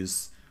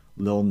infuse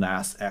Lil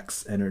Nas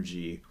X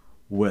energy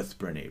with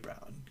Brene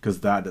Brown,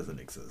 because that doesn't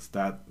exist.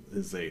 That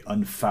is a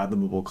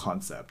unfathomable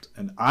concept,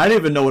 and I don't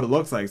even know what it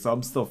looks like, so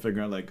I'm still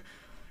figuring out like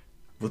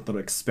with the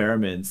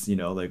experiments,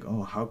 like,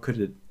 oh, how could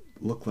it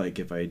look like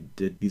if I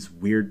did these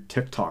weird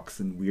TikToks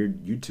and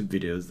weird YouTube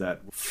videos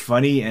that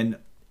funny and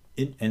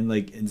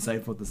like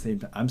insightful at the same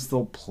time. I'm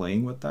still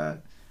playing with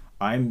that.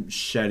 I'm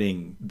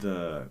shedding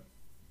the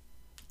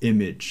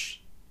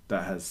image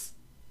that has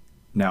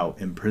now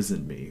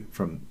imprisoned me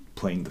from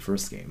playing the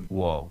first game.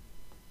 Whoa.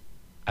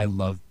 I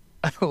love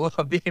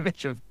the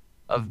image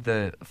of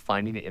the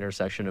finding the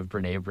intersection of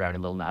Brene Brown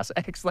and Lil Nas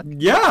X. Like,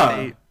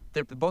 yeah.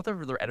 They're both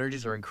of their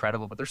energies are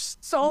incredible, but they're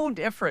so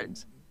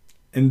different.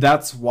 And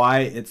that's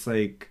why it's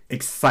like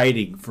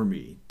exciting for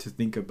me to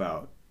think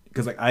about,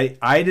 because like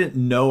I didn't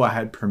know I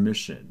had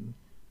permission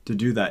to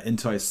do that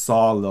until I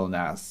saw Lil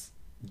Nas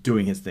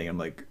doing his thing. I'm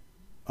like,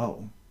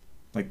 oh,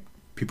 like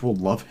people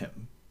love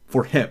him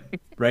for him,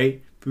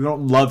 right? People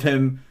don't love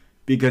him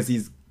because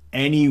he's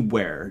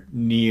anywhere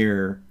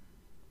near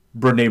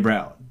Brene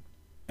Brown.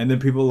 And then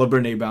people love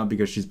Brene Brown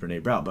because she's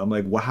Brene Brown. But I'm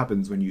like, what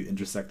happens when you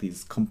intersect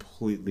these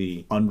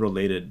completely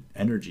unrelated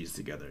energies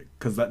together?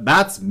 Because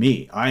that's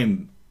me.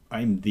 I'm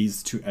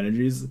these two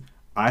energies.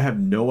 I have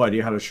no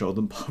idea how to show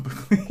them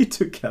publicly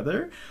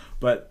together,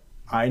 but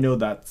I know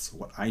that's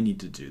what I need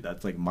to do.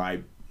 That's like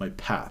my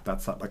path.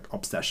 That's not like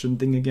obsession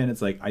thing again.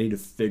 It's like I need to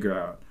figure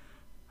out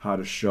how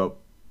to show up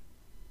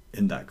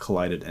in that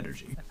collided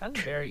energy. I found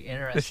it very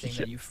interesting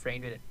that you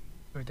framed it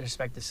with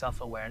respect to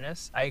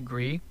self-awareness. I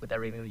agree with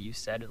everything that you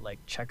said. It like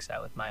checks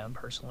out with my own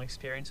personal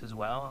experience as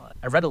well.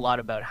 I read a lot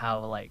about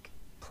how like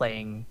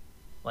playing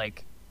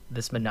like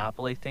this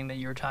Monopoly thing that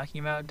you were talking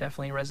about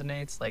definitely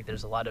resonates. Like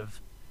there's a lot of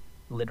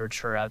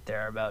literature out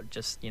there about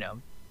just,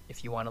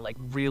 if you want to like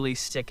really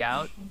stick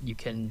out, you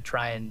can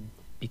try and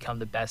become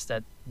the best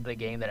at the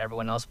game that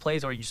everyone else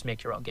plays, or you just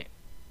make your own game.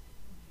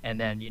 And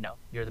then,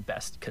 you're the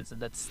best because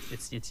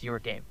it's your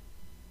game.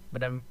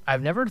 But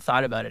I've never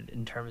thought about it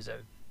in terms of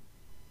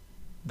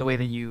the way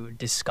that you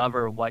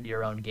discover what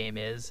your own game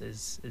is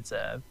it's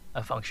a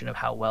function of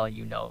how well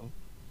you know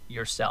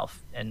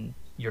yourself and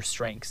your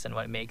strengths and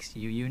what makes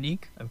you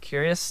unique. I'm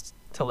curious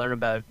to learn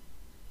about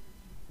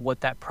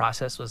what that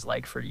process was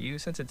like for you,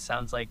 since it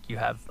sounds like you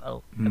have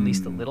at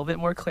least a little bit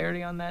more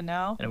clarity on that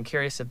now. And I'm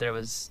curious if there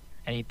was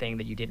anything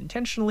that you did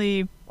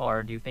intentionally,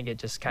 or do you think it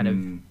just kind of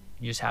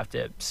you just have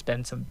to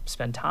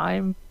spend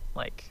time?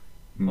 Like,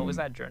 what was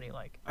that journey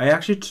like? I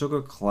actually took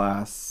a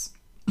class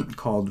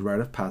called Rite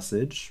of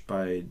Passage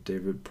by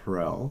David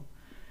Perel.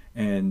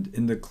 And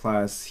in the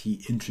class,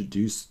 he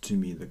introduced to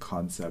me the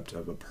concept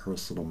of a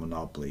personal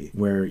monopoly,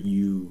 where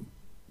you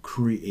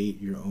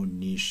create your own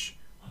niche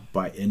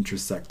by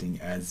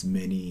intersecting as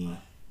many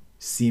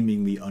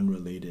seemingly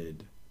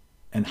unrelated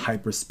and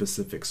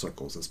hyper-specific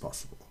circles as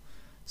possible.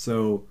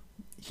 So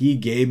he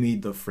gave me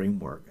the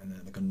framework and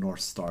then like a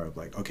North Star of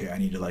like, okay, I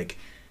need to like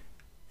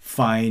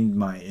find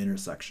my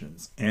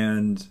intersections.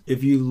 And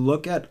if you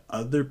look at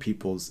other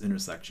people's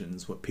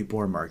intersections, what people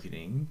are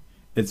marketing,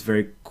 it's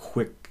very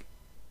quick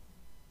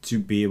to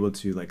be able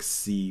to like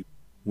see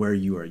where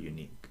you are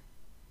unique,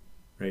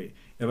 right?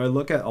 If I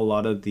look at a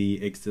lot of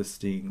the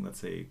existing,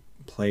 let's say,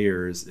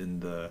 players in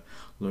the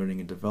learning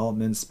and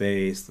development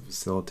space, the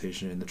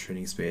facilitation and the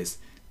training space,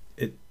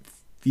 it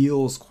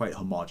feels quite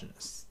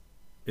homogenous.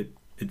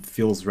 It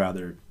feels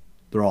rather,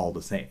 they're all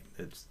the same.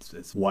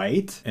 It's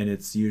white, and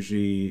it's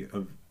usually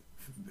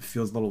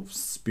feels a little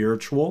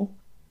spiritual.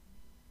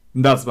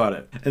 And that's about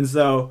it. And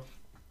so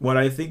what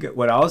I was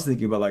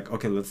thinking about, like,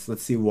 okay,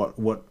 let's see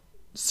what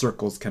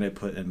circles can I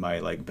put in my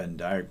like Venn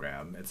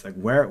diagram. It's like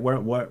where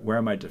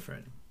am I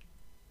different?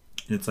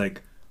 And it's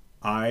like,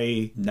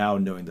 I now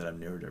knowing that I'm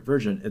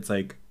neurodivergent, it's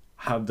like,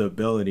 have the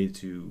ability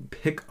to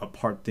pick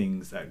apart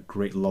things at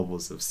great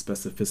levels of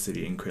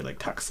specificity and create like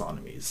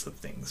taxonomies of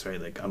things,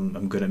 right? Like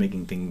I'm good at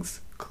making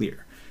things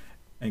clear.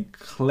 And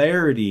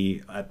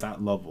clarity at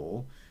that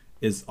level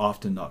is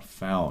often not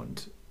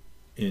found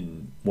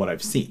in what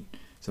I've seen.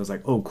 So it's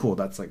like, oh, cool.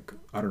 That's like,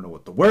 I don't know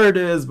what the word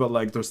is, but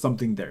like there's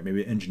something there,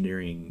 maybe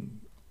engineering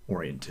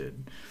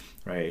oriented,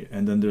 right?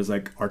 And then there's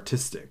like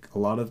artistic. A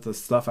lot of the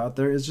stuff out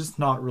there is just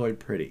not really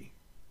pretty.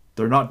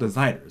 They're not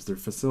designers, they're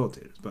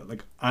facilitators. But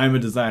like, I'm a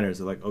designer,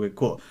 so like, okay,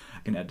 cool. I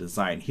can add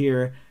design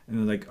here. And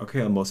then like,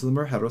 okay, most of them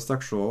are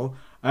heterosexual.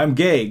 I'm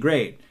gay,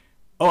 great.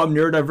 Oh, I'm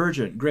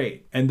neurodivergent,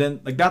 great. And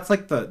then like, that's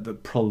like the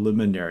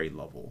preliminary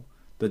level.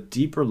 The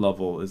deeper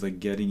level is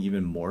like getting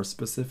even more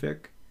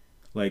specific,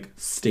 like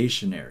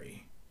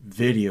stationery,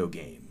 video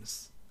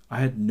games.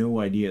 I had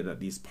no idea that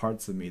these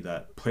parts of me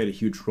that played a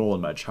huge role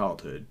in my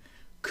childhood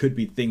could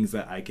be things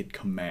that I could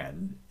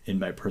command in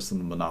my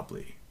personal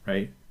monopoly,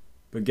 right?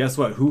 But guess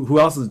what? Who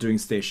else is doing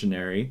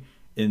stationery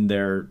in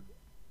their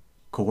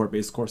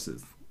cohort-based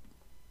courses?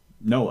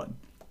 No one.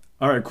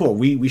 All right, cool.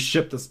 We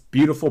ship this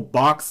beautiful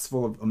box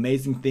full of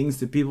amazing things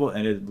to people,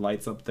 and it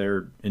lights up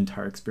their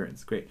entire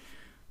experience. Great.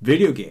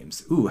 Video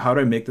games. Ooh, how do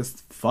I make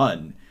this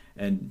fun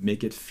and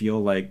make it feel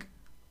like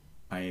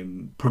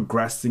I'm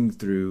progressing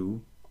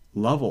through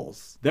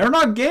levels? They're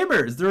not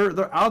gamers.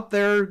 They're out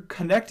there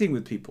connecting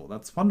with people.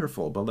 That's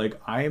wonderful. But like,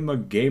 I'm a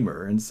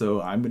gamer, and so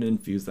I'm gonna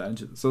infuse that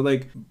into. So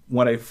like,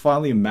 when I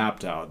finally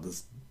mapped out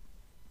this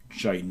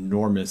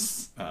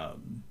ginormous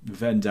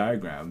Venn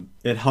diagram,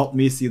 it helped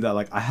me see that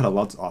like I had a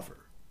lot to offer.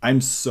 I'm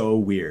so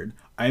weird.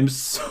 I'm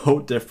so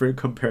different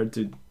compared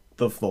to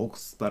the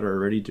folks that are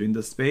already doing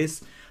this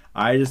space.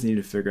 I just need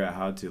to figure out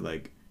how to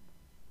like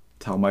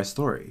tell my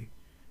story.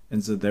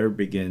 And so there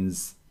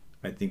begins,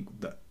 I think,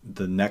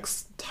 the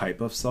next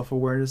type of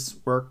self-awareness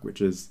work,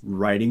 which is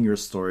writing your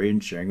story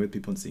and sharing with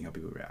people and seeing how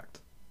people react.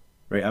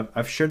 Right?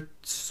 I've shared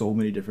so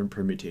many different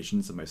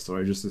permutations of my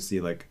story just to see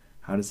like,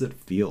 how does it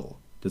feel?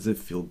 Does it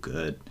feel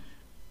good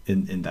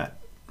in that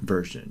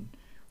version?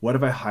 What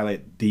if I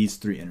highlight these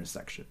three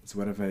intersections?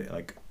 What if I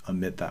like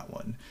omit that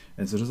one?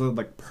 And so there's a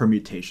like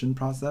permutation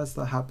process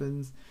that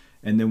happens.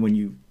 And then when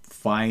you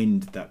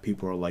find that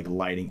people are like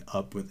lighting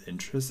up with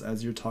interest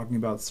as you're talking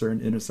about certain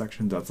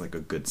intersections, that's like a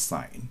good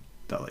sign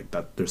that like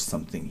that there's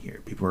something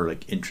here. People are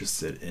like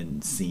interested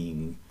in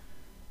seeing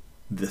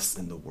this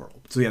in the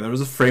world. So yeah, there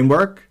was a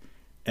framework,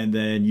 and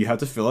then you have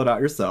to fill it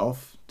out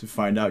yourself to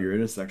find out your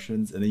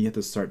intersections, and then you have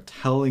to start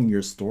telling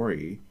your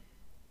story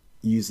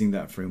using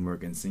that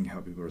framework and seeing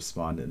how people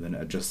respond, and then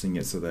adjusting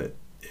it so that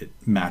it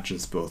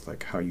matches both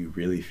like how you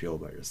really feel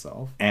about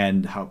yourself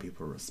and how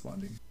people are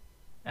responding.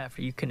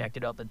 After you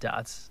connected all the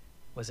dots,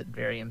 was it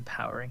very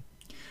empowering?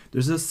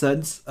 There's a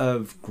sense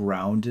of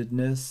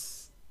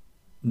groundedness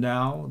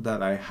now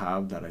that I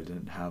have that I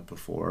didn't have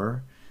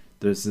before.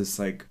 There's this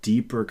like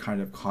deeper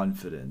kind of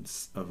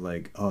confidence of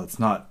like, oh, it's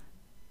not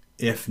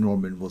if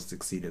Norman will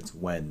succeed, it's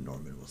when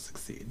Norman will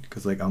succeed.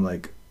 Because like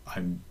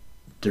I'm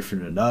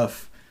different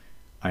enough.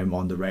 I'm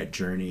on the right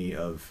journey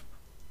of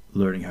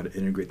learning how to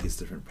integrate these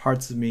different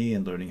parts of me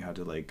and learning how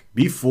to like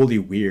be fully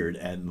weird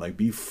and like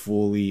be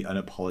fully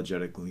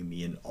unapologetically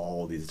me in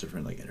all these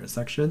different like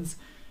intersections.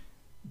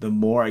 The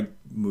more I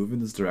move in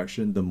this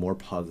direction, the more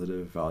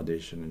positive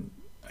validation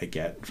I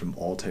get from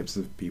all types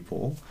of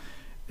people.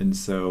 And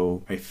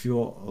so I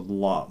feel a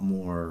lot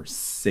more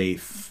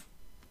safe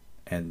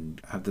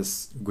and have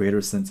this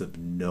greater sense of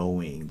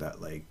knowing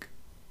that like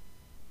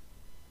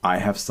I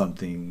have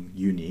something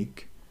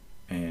unique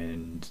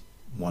and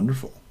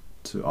wonderful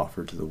to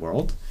offer to the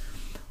world.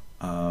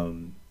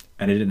 And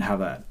I didn't have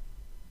that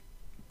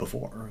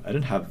before. I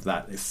didn't have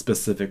that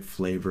specific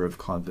flavor of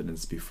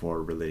confidence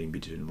before relating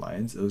between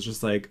lines. It was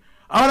just like,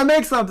 I want to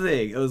make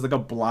something. It was like a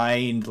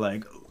blind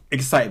like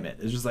excitement.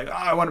 It's just like, oh,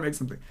 I want to make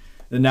something.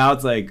 And now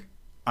it's like,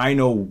 I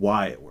know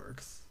why it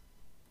works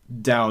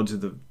down to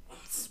the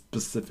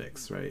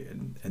specifics, right?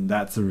 And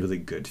that's a really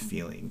good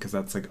feeling because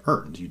that's like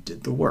earned. You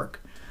did the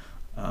work.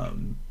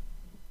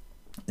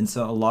 And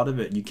so a lot of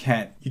it, you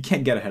can't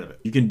get ahead of it.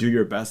 You can do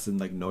your best and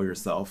like know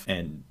yourself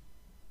and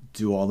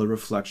do all the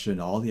reflection,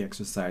 all the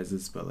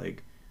exercises, but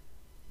like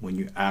when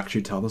you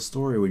actually tell the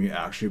story, when you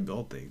actually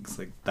build things,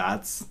 like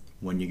that's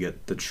when you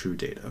get the true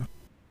data.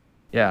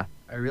 Yeah,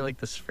 I really like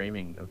this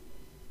framing of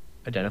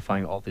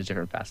identifying all these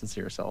different facets of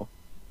yourself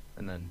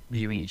and then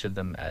viewing each of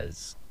them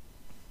as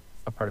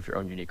a part of your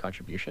own unique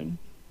contribution.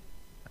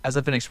 As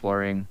I've been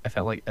exploring, I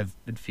felt like I've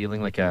been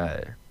feeling like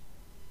an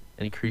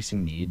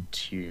increasing need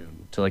to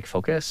like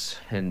focus,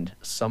 and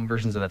some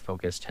versions of that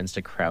focus tends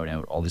to crowd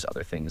out all these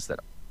other things that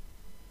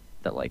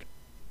like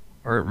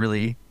are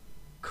really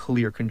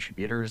clear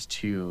contributors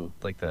to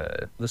like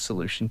the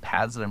solution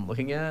paths that I'm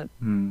looking at.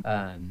 But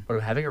I'm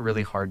having a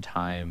really hard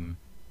time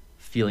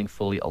feeling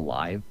fully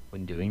alive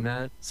when doing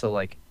that. So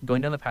like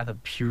going down the path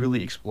of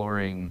purely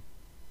exploring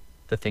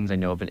the things I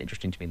know have been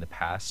interesting to me in the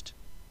past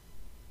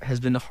has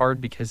been hard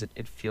because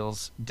it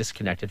feels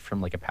disconnected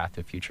from like a path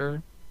to the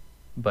future.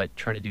 But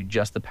trying to do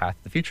just the path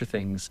to the future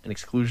things in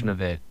exclusion of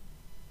it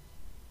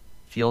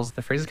feels,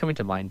 the phrase is coming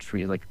to mind for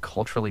me, like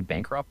culturally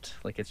bankrupt.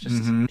 Like it's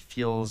just, Mhm. it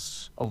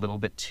feels a little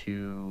bit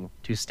too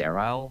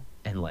sterile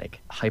and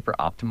like hyper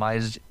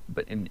optimized,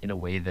 but in a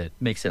way that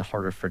makes it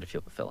harder for it to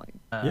feel fulfilling.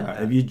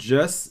 Yeah, if you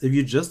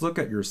just look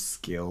at your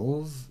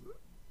skills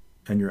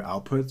and your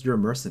outputs, you're a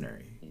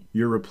mercenary.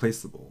 You're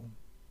replaceable.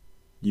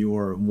 You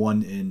are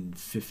 1 in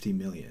 50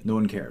 million. No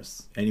one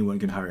cares. Anyone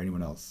can hire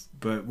anyone else.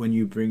 But when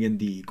you bring in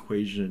the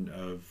equation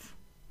of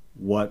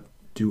what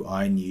do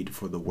I need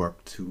for the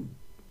work to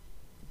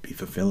be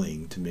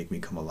fulfilling, to make me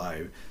come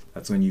alive,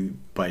 that's when you,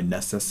 by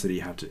necessity,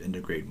 have to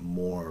integrate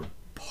more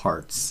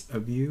parts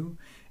of you.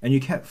 And you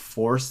can't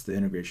force the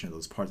integration of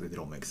those parts if they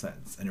don't make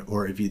sense,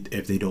 or if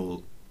they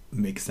don't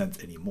make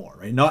sense anymore,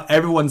 right? Not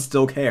everyone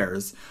still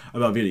cares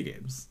about video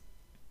games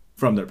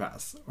from their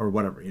past or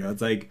whatever,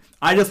 it's like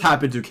I just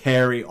happen to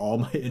carry all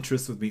my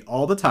interests with me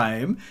all the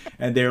time,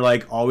 and they're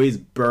like always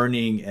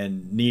burning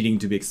and needing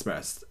to be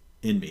expressed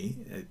in me.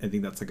 I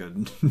think that's like a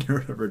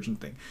neurodivergent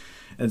thing.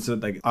 And so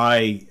like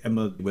I am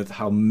with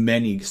how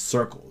many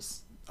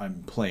circles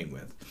I'm playing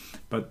with,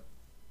 but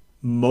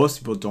most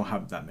people don't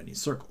have that many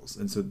circles,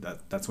 and so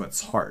that's why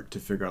it's hard to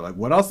figure out like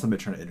what else am I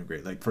trying to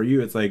integrate. Like for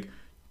you, it's like,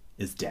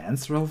 is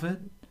dance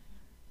relevant?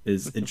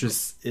 Is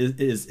interest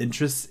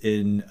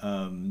in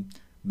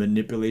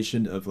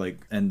manipulation of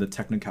like, and the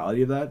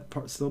technicality of that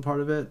part still part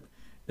of it?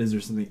 Is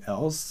there something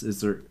else?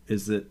 Is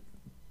it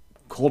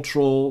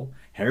cultural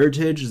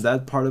heritage? Is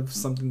that part of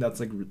something that's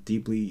like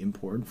deeply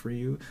important for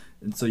you?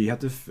 And so you have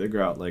to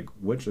figure out like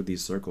which of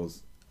these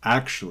circles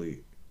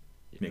actually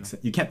make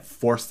sense. You can't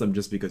force them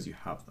just because you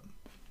have them.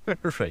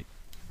 Right.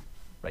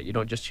 Right. You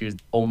don't just choose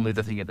only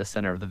the thing at the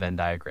center of the Venn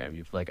diagram.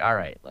 You've like, all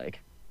right,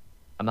 like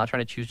I'm not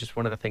trying to choose just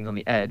one of the things on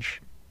the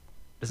edge.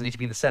 It doesn't need to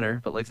be in the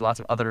center, but like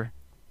lots of other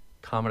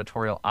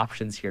combinatorial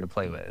options here to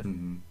play with.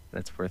 Mm-hmm.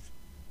 That's worth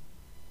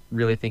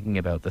really thinking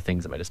about the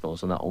things at my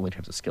disposal, not only in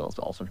terms of skills,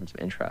 but also in terms of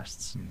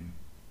interests,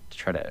 to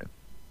try to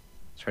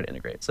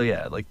integrate. So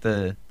yeah, like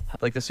the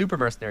super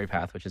mercenary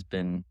path, which has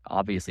been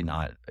obviously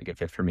not a good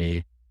fit for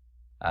me,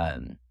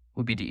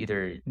 would be to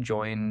either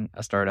join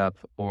a startup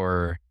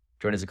or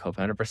join as a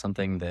co-founder for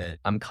something that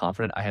I'm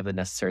confident I have the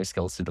necessary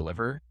skills to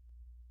deliver,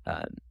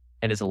 and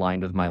is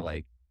aligned with my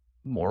like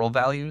moral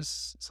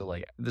values. So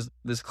like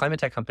there's climate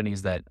tech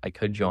companies that I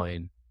could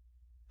join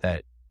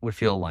that would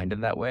feel aligned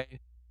in that way,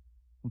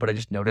 but I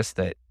just noticed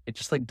that it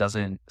just like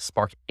doesn't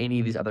spark any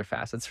of these other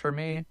facets for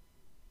me.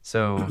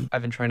 So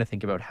I've been trying to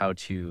think about how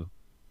to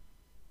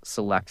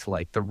select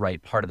like the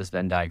right part of this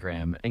Venn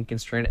diagram and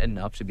constrain it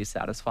enough to be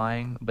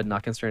satisfying, but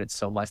not constrain it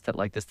so much that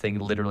like this thing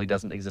literally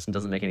doesn't exist and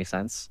doesn't make any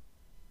sense.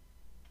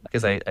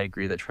 Because I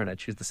agree that trying to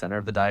choose the center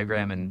of the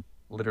diagram and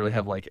literally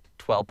have like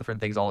 12 different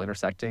things all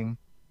intersecting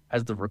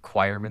as the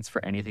requirements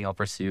for anything I'll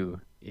pursue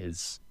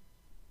is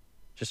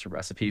just a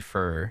recipe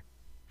for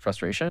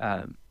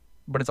frustration.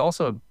 But it's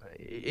also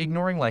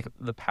ignoring like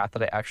the path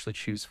that I actually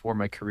choose for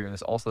my career.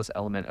 There's also this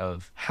element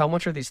of how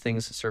much are these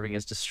things serving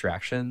as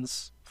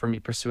distractions for me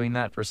pursuing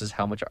that versus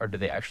how much do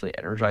they actually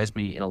energize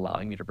me in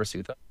allowing me to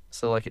pursue them.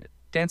 So like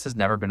dance has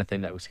never been a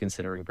thing that I was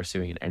considering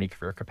pursuing in any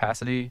career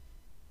capacity.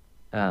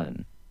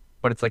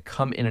 But it's like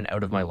come in and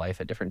out of my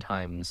life at different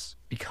times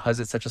because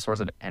it's such a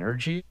source of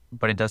energy,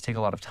 but it does take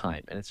a lot of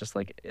time. And it's just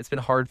like, it's been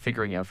hard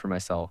figuring out for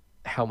myself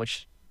how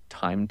much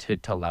time to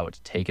allow it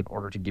to take in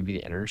order to give you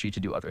the energy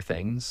to do other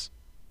things.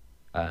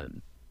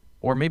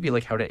 Or maybe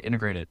like how to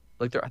integrate it.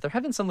 Like there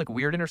have been some like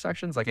weird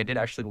intersections. Like I did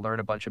actually learn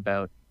a bunch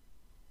about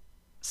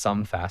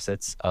some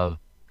facets of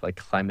like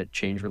climate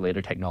change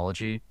related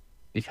technology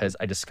because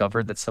I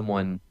discovered that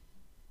someone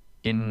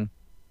in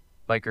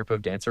my group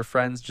of dancer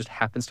friends just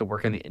happens to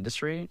work in the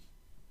industry.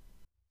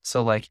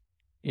 So like,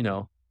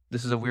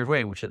 this is a weird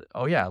way, which is,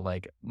 oh yeah,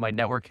 like my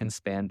network can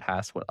span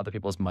past what other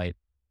people's might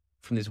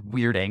from these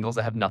weird angles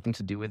that have nothing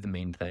to do with the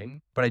main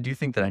thing. But I do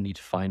think that I need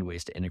to find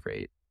ways to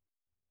integrate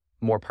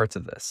more parts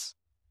of this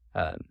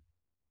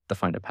to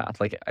find a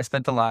path. Like I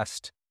spent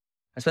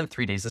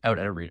 3 days out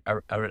at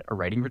a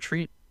writing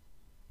retreat.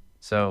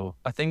 So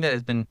a thing that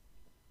has been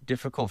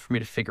difficult for me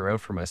to figure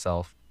out for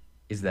myself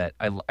is that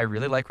I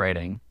really like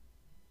writing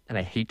and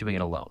I hate doing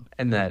it alone.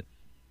 And that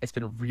it's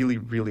been really,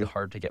 really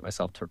hard to get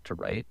myself to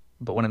write.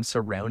 But when I'm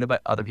surrounded by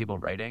other people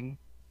writing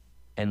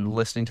and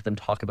listening to them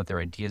talk about their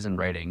ideas in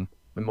writing,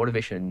 my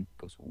motivation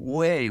goes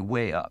way,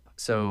 way up.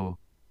 So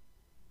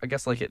I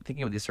guess like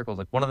thinking of these circles,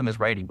 like one of them is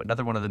writing, but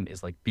another one of them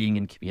is like being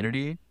in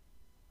community.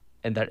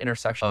 And that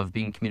intersection of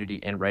being in community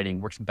and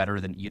writing works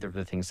better than either of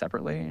the things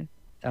separately.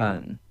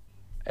 And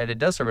it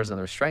does serve as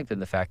another strength in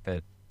the fact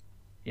that,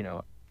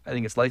 I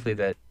think it's likely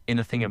that in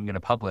a thing I'm going to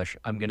publish,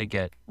 I'm going to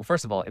get, well,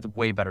 first of all, it's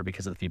way better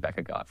because of the feedback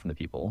I got from the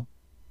people.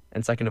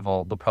 And second of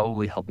all, they'll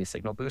probably help me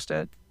signal boost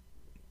it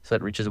so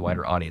it reaches a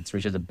wider audience,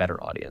 reaches a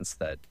better audience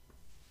that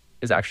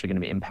is actually going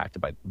to be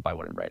impacted by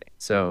what I'm writing.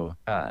 So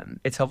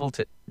it's helpful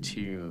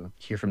to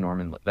hear from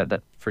Norman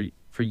that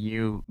for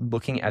you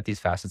looking at these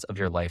facets of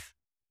your life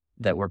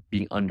that were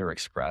being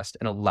underexpressed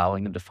and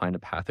allowing them to find a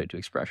pathway to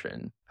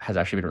expression has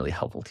actually been really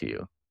helpful to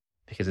you,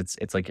 because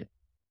it's like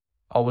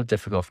always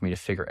difficult for me to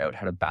figure out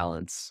how to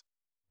balance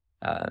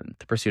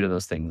the pursuit of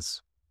those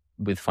things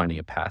with finding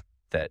a path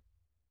that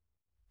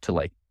to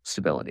like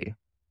stability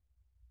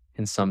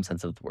in some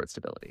sense of the word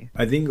stability.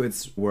 I think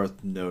it's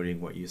worth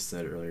noting what you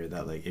said earlier,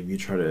 that like if you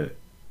try to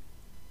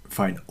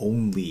find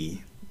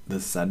only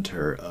the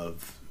center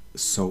of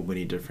so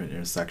many different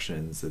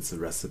intersections, it's a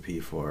recipe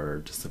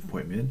for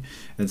disappointment.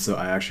 And so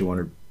I actually want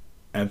to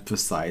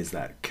emphasize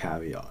that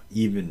caveat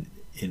even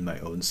in my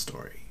own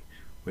story,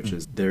 which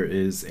is there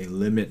is a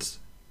limit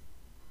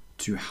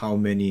to how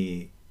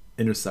many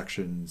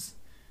intersections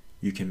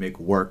you can make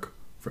work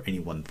for any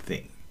one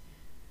thing,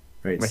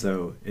 right?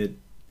 So it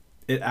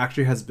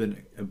actually has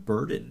been a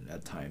burden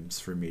at times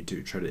for me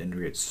to try to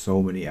integrate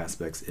so many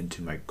aspects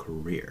into my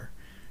career.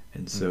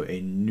 And so a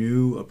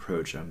new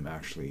approach I'm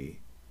actually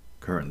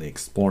currently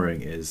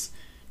exploring is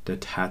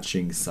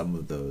detaching some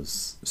of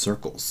those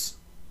circles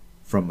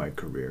from my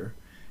career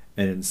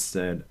and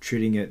instead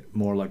treating it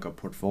more like a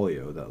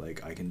portfolio, that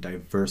like I can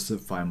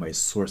diversify my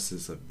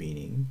sources of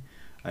meaning,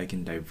 I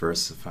can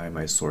diversify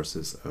my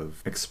sources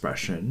of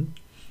expression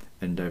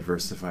and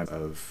diversify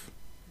of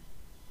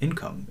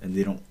income, and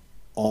they don't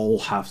all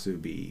have to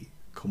be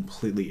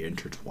completely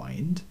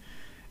intertwined.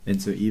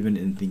 And so even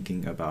in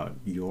thinking about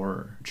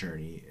your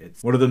journey,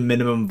 it's what are the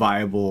minimum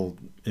viable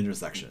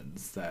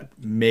intersections that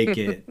make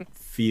it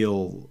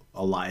feel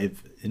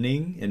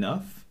alivening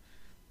enough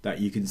that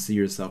you can see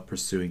yourself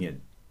pursuing it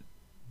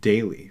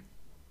daily,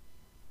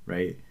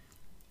 right?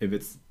 If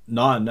it's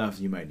not enough,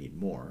 you might need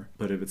more.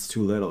 But if it's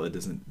too little, it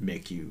doesn't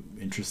make you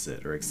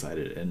interested or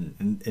excited.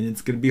 And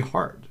it's going to be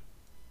hard,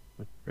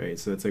 right?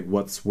 So it's like,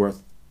 what's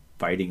worth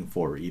fighting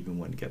for even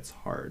when it gets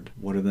hard?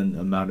 What are the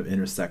amount of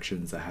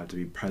intersections that have to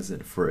be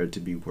present for it to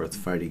be worth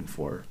fighting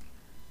for,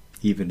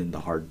 even in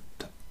the hard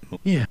time?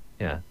 Yeah,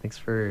 thanks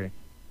for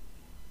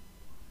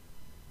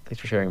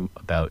sharing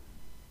about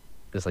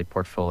this like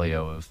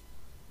portfolio of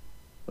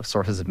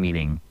sources of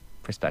meaning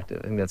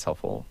perspective. I think that's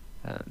helpful.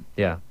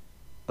 Yeah,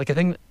 like I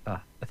think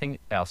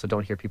I also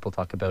don't hear people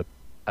talk about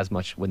as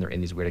much when they're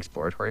in these weird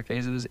exploratory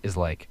phases is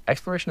like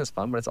exploration is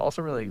fun, but it's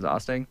also really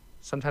exhausting.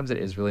 Sometimes it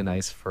is really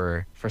nice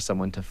for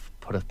someone to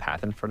put a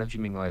path in front of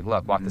you, being like,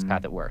 look, walk this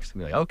path, it works. And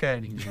be like, okay,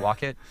 and you can just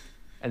walk it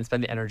and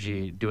spend the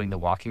energy doing the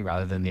walking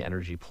rather than the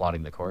energy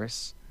plotting the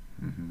course.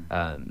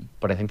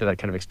 But I think that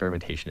kind of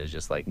experimentation is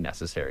just like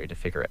necessary to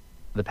figure out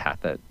the path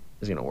that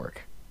is going to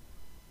work.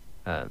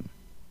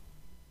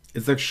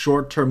 It's like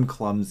short-term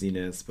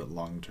clumsiness, but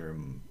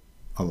long-term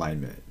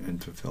alignment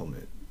and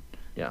fulfillment.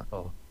 Yeah.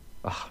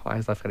 Why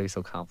is life gotta be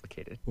so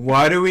complicated?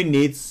 Why do we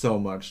need so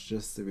much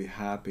just to be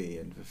happy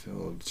and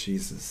fulfilled?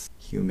 Jesus,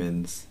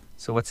 humans.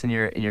 So what's in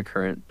your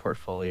current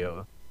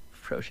portfolio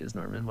approaches,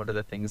 Norman? What are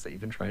the things that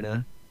you've been trying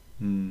to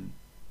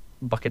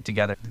bucket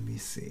together? Let me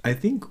see. I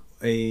think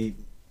a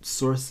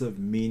source of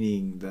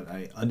meaning that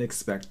I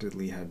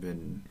unexpectedly have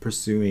been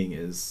pursuing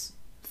is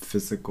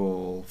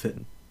physical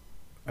fitness.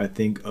 I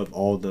think of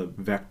all the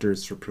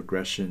vectors for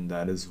progression,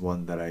 that is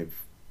one that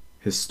I've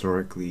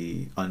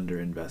historically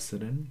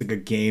underinvested in. Like a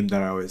game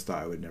that I always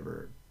thought I would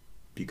never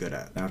be good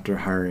at. After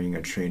hiring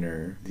a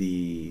trainer,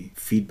 the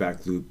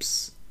feedback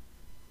loops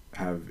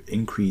have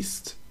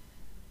increased.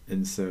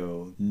 And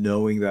so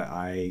knowing that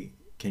I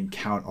can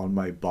count on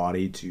my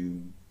body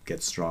to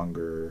get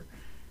stronger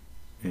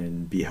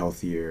and be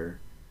healthier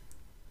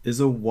is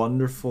a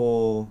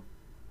wonderful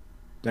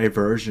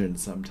diversion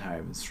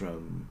sometimes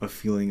from a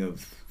feeling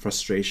of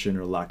frustration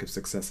or lack of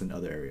success in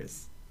other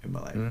areas in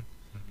my life.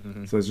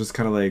 So it's just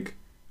kind of like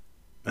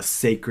a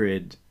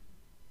sacred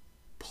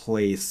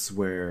place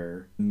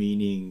where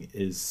meaning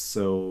is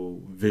so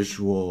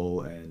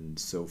visual and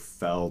so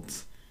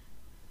felt.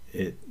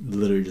 It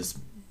literally just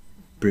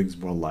brings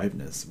more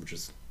aliveness, which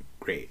is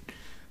great.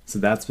 So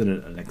that's been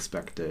an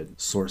unexpected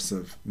source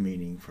of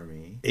meaning for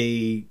me.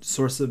 A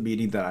source of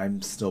meaning that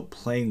I'm still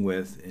playing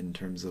with in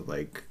terms of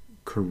like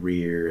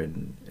career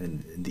and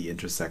the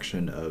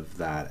intersection of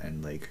that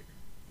and like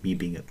me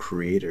being a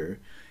creator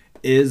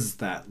is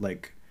that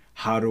like,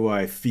 how do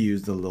I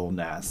fuse the Lil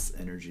Nas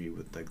energy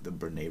with like the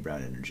Brene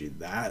Brown energy?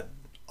 That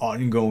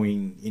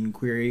ongoing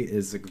inquiry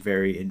is like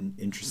very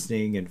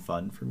interesting and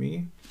fun for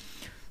me.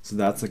 So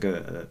that's like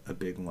a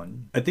big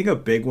one. I think a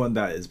big one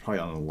that is probably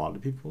on a lot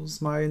of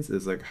people's minds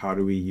is like, how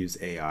do we use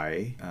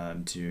AI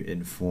to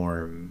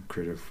inform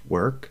creative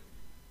work?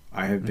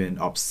 I have been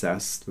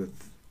obsessed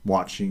with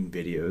watching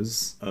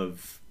videos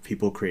of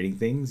people creating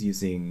things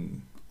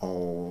using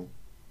all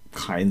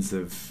kinds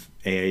of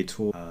AI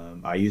tool.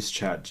 I use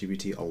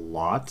ChatGPT a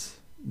lot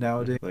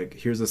nowadays. Like,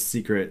 here's a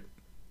secret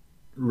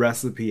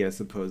recipe, I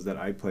suppose, that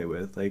I play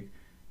with, like,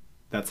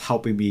 that's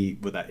helping me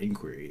with that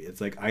inquiry. It's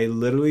like I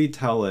literally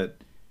tell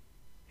it,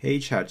 hey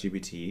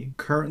ChatGPT,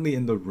 currently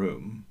in the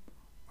room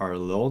are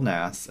Lil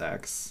Nas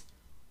X,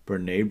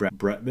 Brene Brown,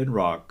 Bretman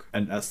Rock,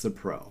 and Esther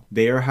Perel.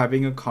 They are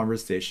having a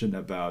conversation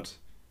about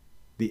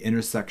the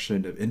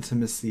intersection of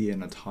intimacy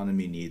and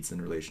autonomy needs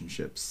in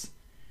relationships.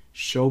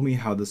 Show me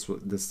how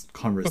this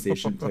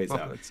conversation plays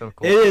out. So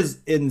cool. It is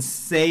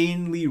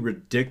insanely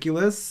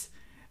ridiculous,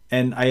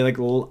 and I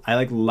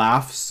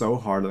laugh so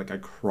hard, like I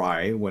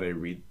cry when I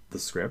read the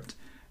script.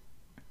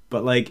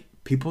 But like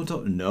people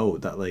don't know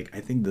that, like,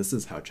 I think this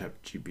is how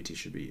ChatGPT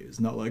should be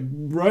used. Not like,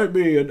 write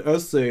me an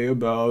essay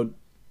about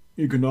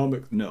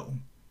economics. No.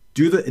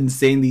 Do the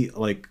insanely,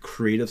 like,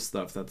 creative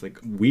stuff that's, like,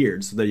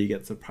 weird so that you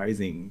get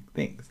surprising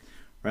things.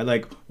 Right?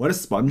 Like, what if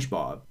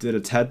SpongeBob did a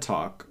TED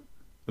Talk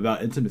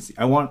about intimacy?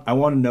 I want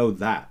to know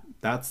that.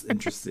 That's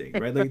interesting,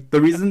 right? Like,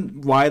 the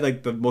reason why,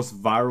 like, the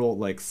most viral,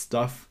 like,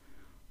 stuff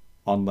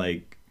on,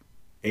 like,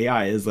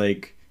 AI is,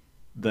 like,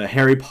 the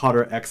Harry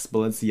Potter X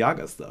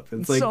Balenciaga stuff.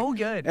 It's like so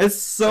good. It's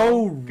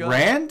so good.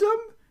 random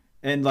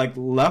and like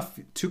left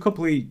two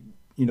complete,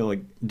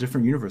 like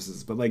different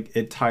universes, but like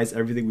it ties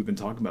everything we've been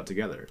talking about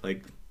together.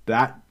 Like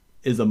that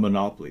is a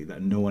monopoly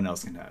that no one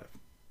else can have.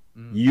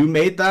 You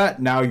made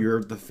that, now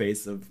you're the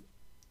face of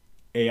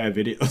AI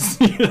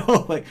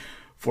videos, like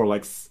for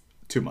like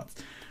 2 months,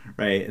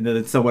 right? And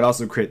then someone else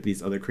will create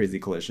these other crazy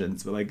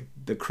collisions, but like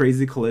the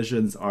crazy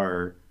collisions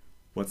are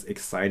what's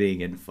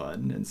exciting and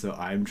fun. And so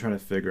I'm trying to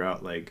figure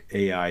out like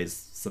AI's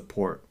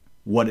support,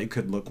 what it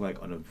could look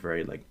like on a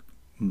very like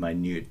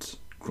minute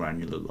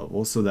granular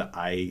level, so that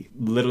I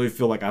literally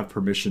feel like I have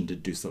permission to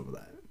do some of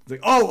that. It's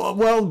like, oh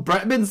well,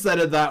 Bretman said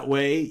it that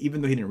way,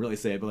 even though he didn't really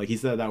say it, but like he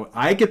said it that way.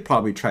 I could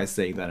probably try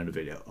saying that in a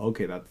video.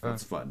 Okay,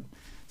 that's fun.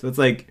 So it's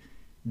like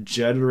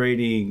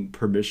generating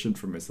permission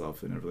for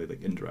myself in a really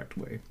like indirect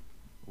way.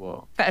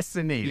 Whoa,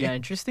 Fascinating. Yeah,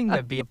 interesting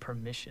that be a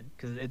permission,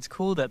 because it's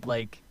cool that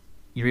like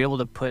you're able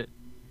to put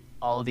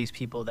all of these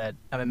people that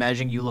I'm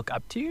imagining you look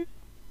up to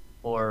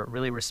or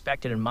really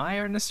respect and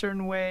admire in a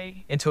certain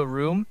way into a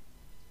room.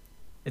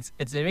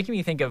 It's making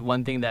me think of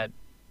one thing that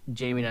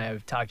Jamie and I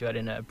have talked about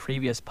in a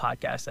previous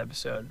podcast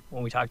episode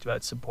when we talked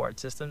about support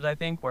systems, I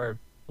think, where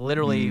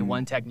literally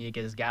one technique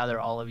is gather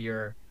all of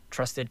your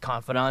trusted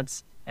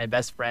confidants and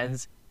best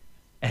friends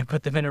and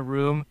put them in a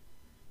room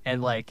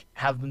and like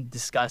have them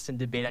discuss and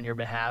debate on your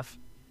behalf.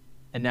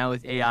 And now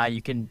with AI,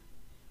 you can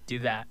do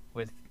that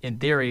with, in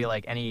theory,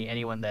 like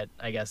anyone that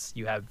I guess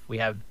we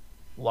have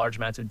large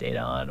amounts of data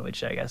on,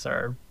 which I guess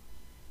are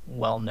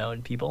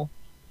well-known people.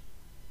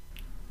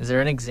 Is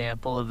there an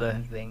example of a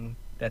thing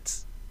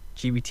that's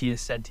GBT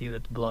has said to you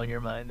that's blown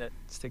your mind that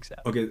sticks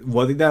out? Okay,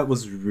 one thing that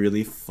was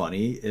really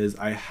funny is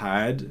I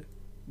had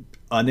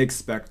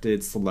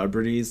unexpected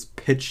celebrities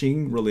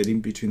pitching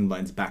relating between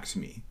lines back to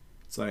me.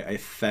 So I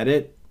fed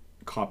it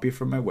copy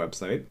from my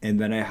website, and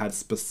then I had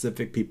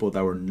specific people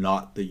that were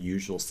not the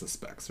usual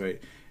suspects, right?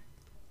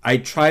 I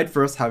tried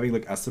first having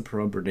like Esther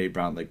Perel and Brene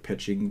Brown like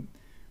pitching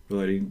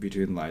relating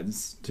between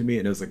lines to me,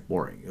 and it was like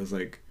boring. It was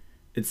like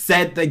it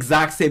said the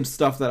exact same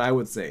stuff that I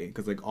would say,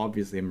 because like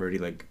obviously I'm already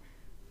like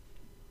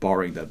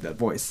borrowing that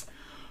voice.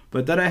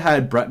 But then I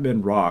had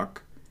Bretman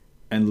Rock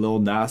and Lil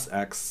Nas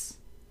X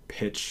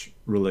pitch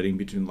relating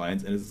between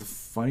lines, and it's the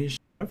funniest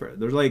shit ever.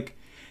 They're like,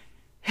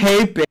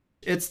 "Hey, bitch,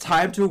 it's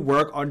time to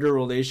work on your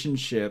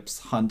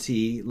relationships,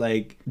 hunty.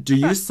 Like, do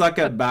you suck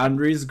at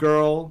boundaries,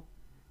 girl?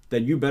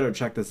 Then you better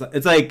check this out."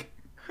 It's like,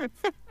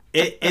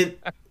 it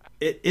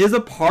is a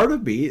part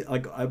of me.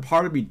 Like, a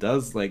part of me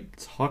does like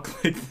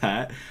talk like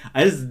that.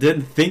 I just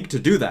didn't think to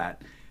do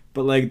that.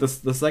 But like the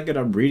second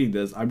I'm reading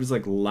this, I'm just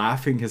like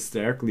laughing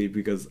hysterically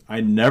because I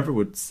never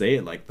would say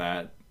it like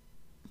that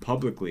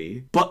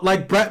publicly. But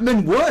like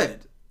Bretman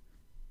would.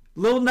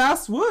 Lil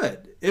Nas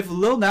would. If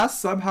Lil Nas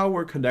somehow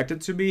were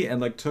connected to me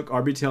and like took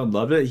RBTL and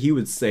loved it, he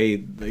would say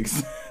the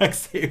exact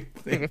same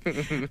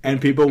thing,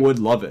 and people would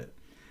love it.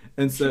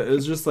 And so it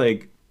was just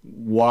like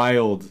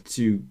wild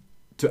to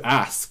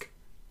ask,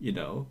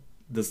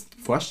 this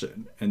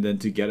question, and then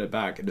to get it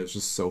back, and it was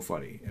just so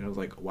funny. And I was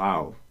like,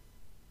 wow,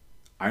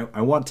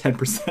 I want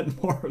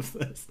 10% more of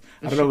this.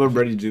 I don't know if I'm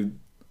ready to do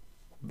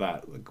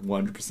that like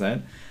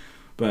 100%,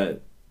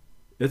 but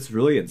it's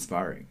really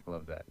inspiring. I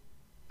love that.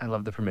 I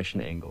love the permission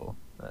angle.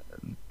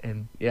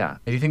 And yeah,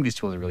 I do think these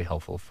tools are really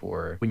helpful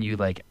for when you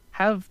like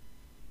have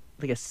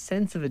like a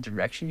sense of a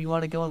direction you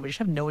want to go in, but you just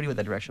have no idea what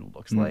that direction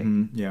looks like.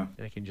 Yeah.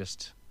 And I can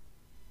just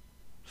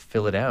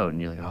fill it out, and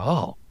you're like,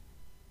 oh,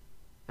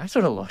 that's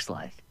what it looks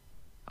like.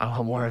 I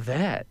want more of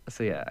that.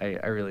 So yeah,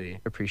 I really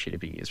appreciate it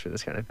being used for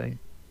this kind of thing.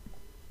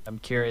 I'm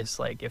curious,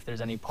 like, if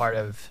there's any part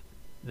of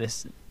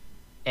this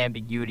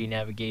ambiguity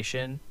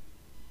navigation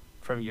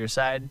from your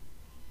side,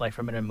 like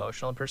from an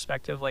emotional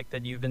perspective, like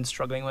that you've been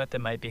struggling with that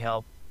might be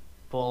helpful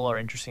or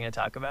interesting to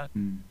talk about?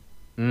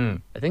 I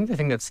think the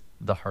thing that's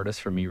the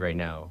hardest for me right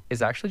now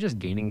is actually just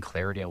gaining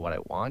clarity on what I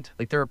want.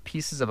 Like, there are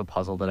pieces of a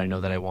puzzle that I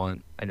know that I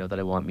want. I know that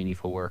I want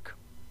meaningful work.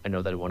 I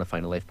know that I want to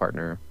find a life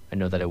partner. I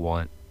know that I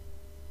want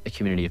a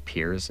community of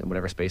peers in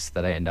whatever space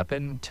that I end up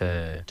in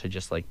to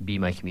just like be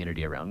my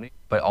community around me.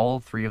 But all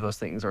three of those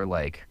things are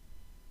like,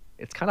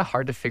 it's kind of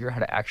hard to figure out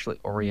how to actually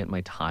orient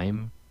my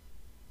time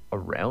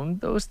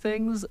around those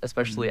things,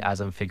 especially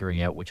as I'm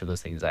figuring out which of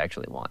those things I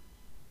actually want.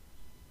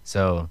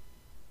 So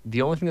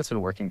the only thing that's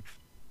been working,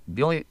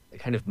 the only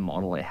kind of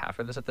model I have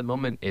for this at the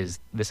moment is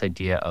this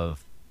idea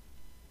of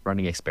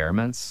running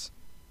experiments.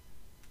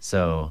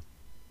 So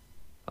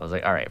I was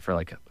like, all right, for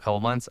like a couple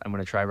months, I'm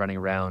going to try running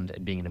around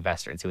and being an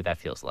investor and see what that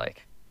feels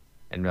like.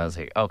 And I was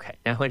like, okay,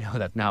 now I know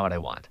that's not what I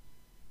want.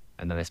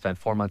 And then I spent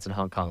 4 months in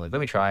Hong Kong. Like,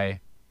 let me try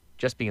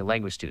just being a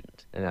language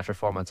student. And after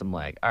 4 months, I'm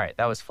like, all right,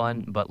 that was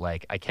fun, but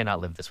like, I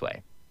cannot live this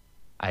way.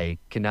 I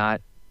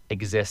cannot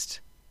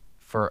exist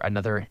for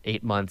another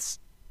 8 months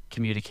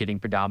communicating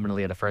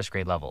predominantly at a first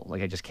grade level.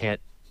 Like, I just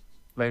can't,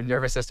 my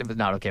nervous system is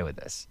not okay with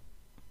this.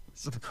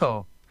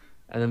 So,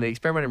 and then the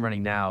experiment I'm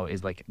running now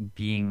is like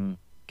being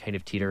kind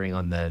of teetering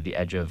on the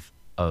edge of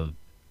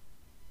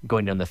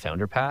going down the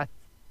founder path.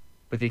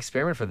 But the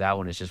experiment for that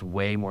one is just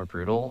way more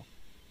brutal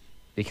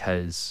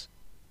because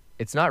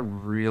it's not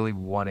really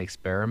one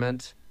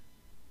experiment.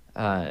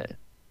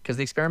 Because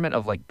the experiment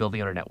of like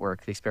building on a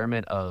network, the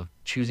experiment of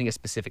choosing a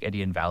specific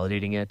idea and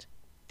validating it,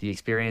 the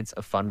experience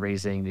of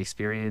fundraising, the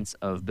experience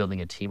of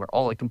building a team are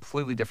all like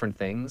completely different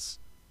things.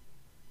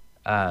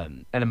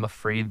 And I'm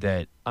afraid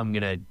that I'm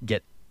going to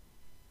get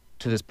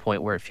to this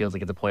point where it feels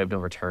like it's a point of no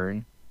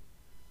return,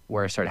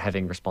 where I start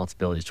having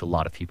responsibilities to a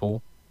lot of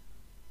people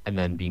and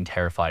then being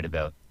terrified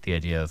about the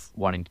idea of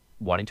wanting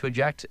to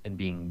eject and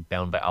being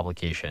bound by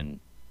obligation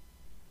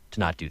to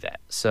not do that.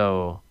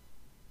 So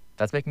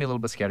that's making me a little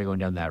bit scared of going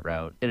down that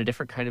route. In a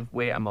different kind of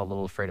way, I'm a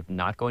little afraid of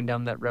not going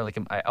down that route. Like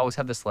I always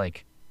have this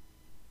like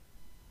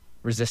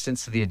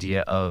resistance to the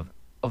idea of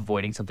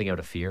avoiding something out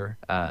of fear.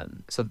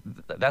 So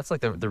that's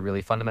like the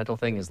really fundamental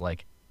thing is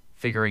like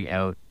figuring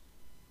out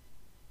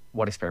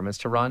what experiments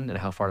to run and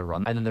how far to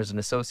run. And then there's an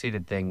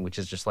associated thing, which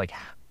is just like,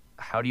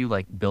 how do you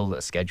like build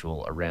a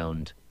schedule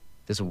around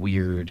this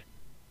weird,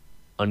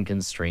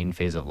 unconstrained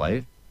phase of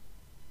life?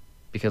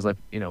 Because like,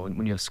 you know,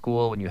 when you have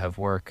school, when you have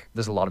work,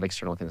 there's a lot of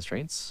external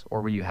constraints.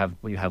 Or when you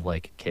have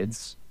like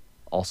kids,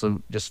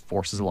 also just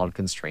forces a lot of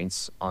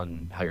constraints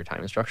on how your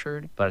time is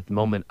structured. But at the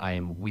moment, I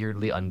am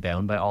weirdly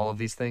unbound by all of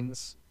these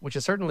things, which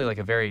is certainly like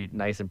a very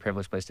nice and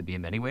privileged place to be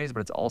in many ways, but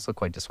it's also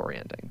quite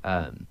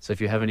disorienting. So if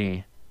you have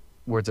any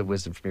words of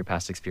wisdom from your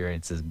past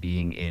experiences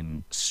being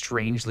in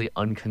strangely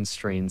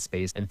unconstrained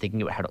space and thinking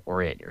about how to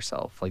orient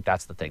yourself, like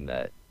that's the thing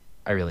that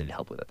I really need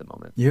help with at the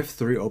moment. You have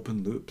 3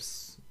 open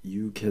loops.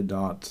 You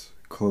cannot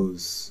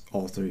close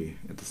all 3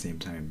 at the same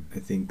time. I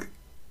think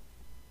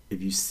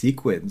if you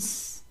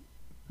sequence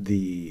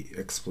the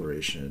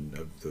exploration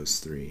of those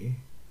 3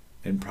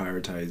 and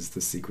prioritize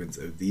the sequence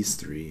of these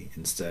 3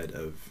 instead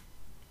of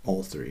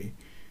all 3,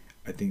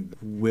 I think that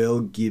will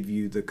give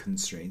you the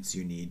constraints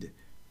you need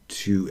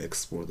to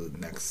explore the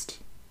next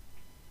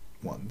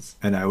ones.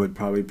 And I would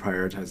probably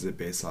prioritize it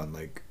based on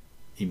like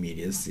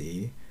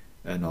immediacy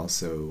and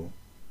also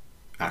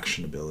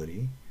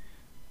actionability.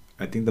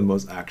 I think the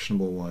most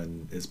actionable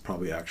one is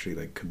probably actually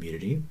like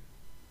community,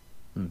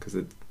 because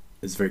it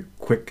is very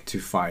quick to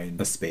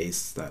find a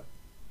space that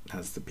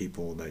has the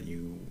people that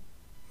you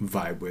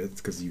vibe with,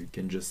 because you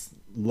can just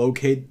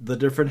locate the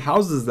different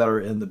houses that are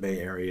in the Bay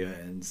Area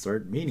and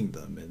start meeting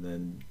them, and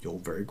then you'll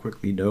very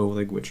quickly know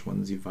like which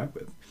ones you vibe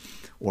with,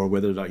 or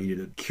whether or not you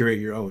need to curate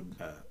your own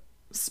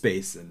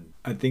space. And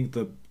I think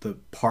the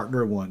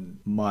partner one,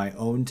 my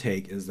own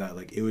take is that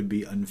like it would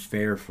be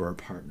unfair for a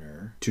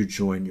partner to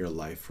join your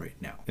life right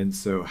now, and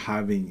so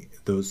having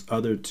those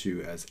other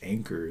 2 as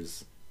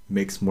anchors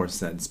makes more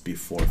sense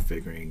before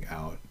figuring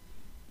out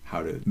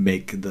how to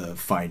make the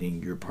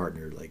finding your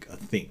partner like a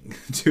thing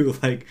to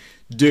like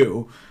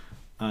do.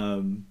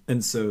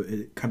 And so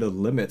it kind of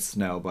limits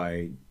now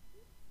by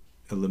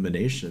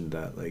elimination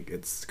that like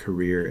it's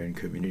career and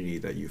community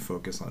that you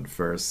focus on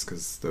first,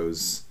 because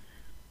those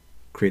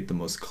create the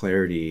most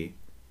clarity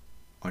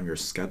on your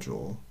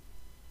schedule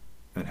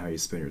and how you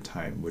spend your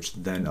time, which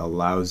then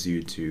allows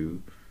you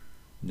to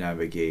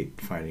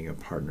navigate finding a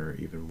partner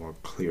even more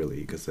clearly,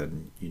 because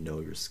then you know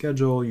your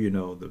schedule, you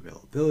know the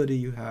availability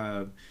you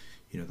have,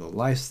 you know the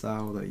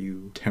lifestyle that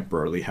you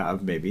temporarily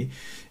have, maybe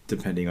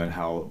depending on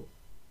how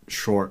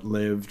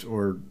short-lived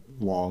or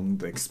long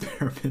the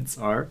experiments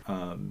are.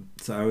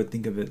 So I would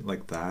think of it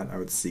like that. I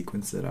would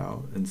sequence it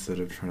out instead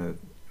of trying to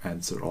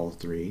answer all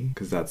 3,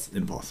 because that's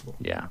impossible.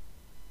 Yeah.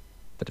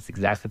 But it's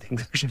exactly the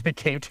conclusion it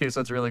came to.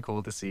 So it's really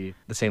cool to see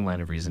the same line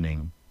of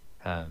reasoning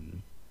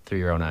through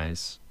your own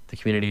eyes. The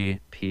community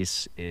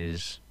piece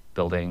is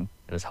building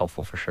and is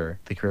helpful for sure.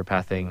 The career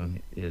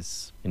pathing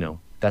is, you know,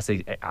 that's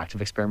the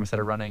active experiments that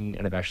are running,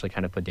 and I've actually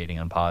kind of put dating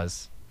on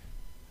pause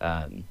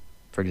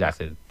for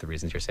exactly the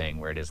reasons you're saying,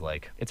 where it is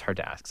like, it's hard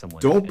to ask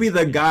someone. Don't be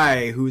the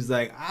guy who's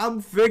like, I'm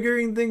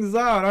figuring things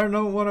out, I don't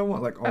know what I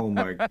want. Like, oh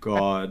my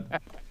God.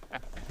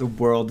 The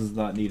world does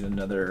not need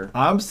another,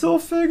 I'm still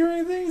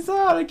figuring things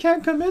out, I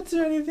can't commit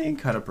to anything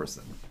kind of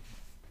person.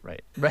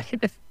 Right.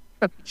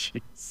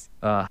 Jeez.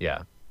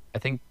 Yeah. I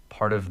think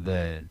part of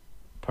the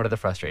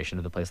frustration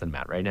of the place that I'm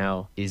at right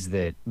now is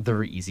that there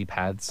are easy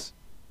paths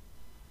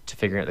to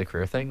figuring out the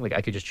career thing. Like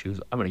I could just choose,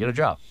 I'm going to get a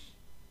job,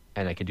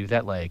 and I could do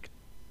that like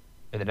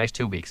in the next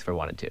 2 weeks if I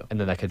wanted to. And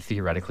then that could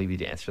theoretically be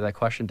the answer to that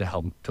question, to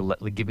help to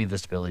give me the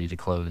stability to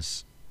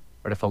close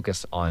or to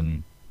focus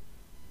on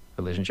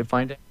relationship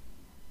finding.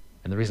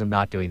 And the reason I'm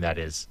not doing that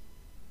is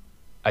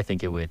I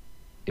think it would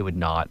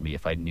not be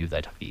if I knew that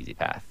I took the easy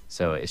path.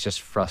 So it's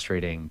just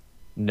frustrating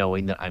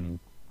knowing that I'm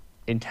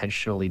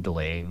intentionally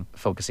delaying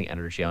focusing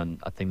energy on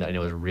a thing that I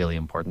know is really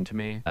important to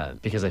me,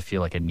 because I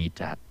feel like I need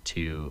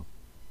to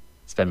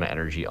spend my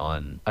energy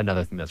on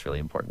another thing that's really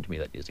important to me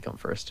that needs to come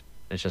first.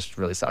 It just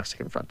really sucks to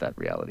confront that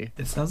reality.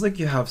 It sounds like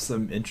you have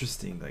some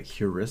interesting like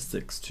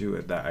heuristics to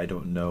it that I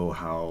don't know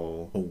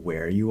how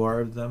aware you are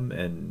of them,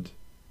 and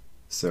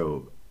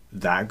so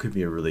that could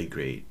be a really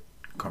great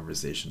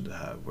conversation to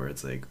have where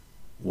it's like,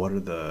 what are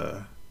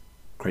the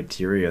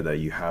criteria that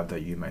you have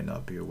that you might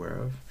not be aware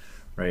of,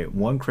 right?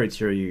 One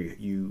criteria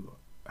you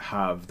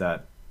have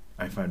that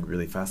I find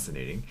really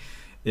fascinating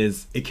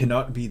is it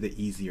cannot be the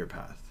easier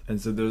path. And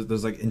so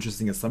there's like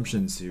interesting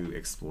assumptions to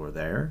explore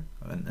there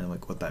and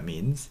like what that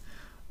means.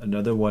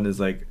 Another one is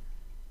like,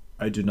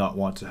 I do not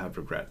want to have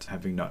regret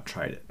having not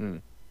tried it.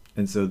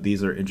 And so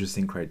these are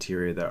interesting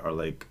criteria that are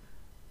like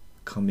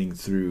coming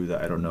through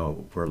that I don't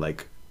know were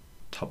like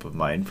top of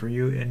mind for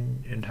you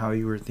in how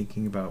you were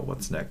thinking about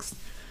what's next.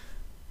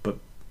 But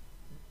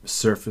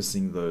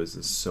surfacing those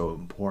is so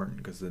important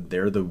because then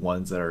they're the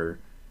ones that are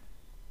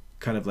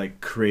kind of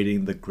like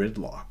creating the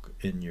gridlock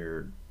in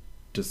your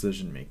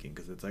decision making,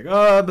 because it's like,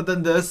 but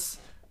then this,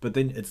 but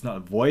then it's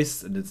not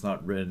voiced and it's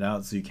not written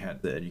out, so you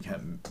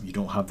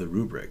don't have the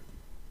rubric.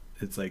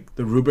 It's like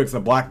the rubric's a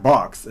black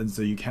box, and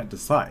so you can't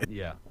decide.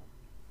 Yeah,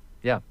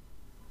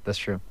 that's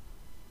true.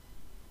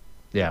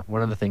 Yeah,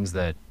 one of the things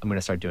that I'm going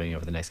to start doing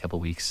over the next couple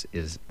of weeks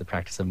is the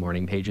practice of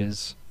morning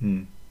pages.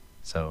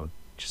 So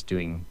just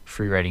doing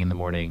free writing in the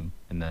morning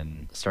and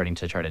then starting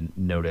to try to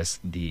notice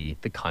the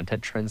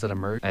content trends that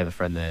emerge. I have a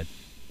friend that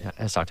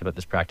has talked about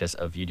this practice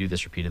of you do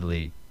this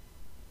repeatedly.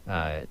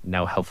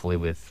 Now, helpfully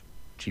with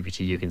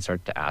GPT, you can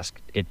start to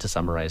ask it to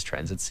summarize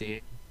trends at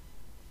sea,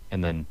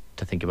 and then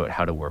to think about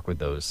how to work with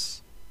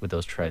those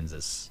trends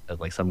as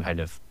like some kind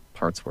of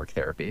parts work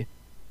therapy.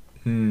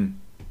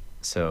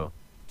 So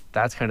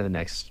that's kind of the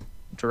next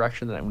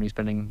direction that I'm going to be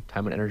spending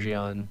time and energy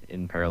on,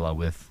 in parallel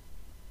with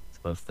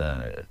some of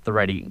the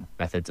writing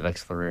methods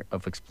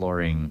of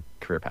exploring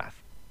career path.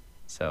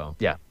 So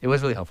yeah, it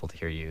was really helpful to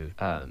hear you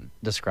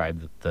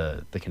describe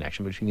the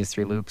connection between these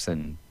three loops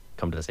and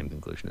come to the same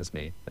conclusion as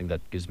me. I think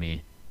that gives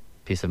me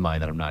peace of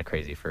mind that I'm not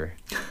crazy for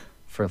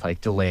like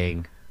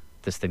delaying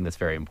this thing that's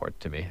very important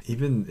to me.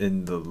 Even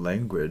in the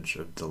language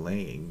of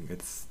delaying,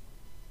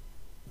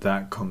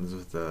 that comes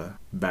with the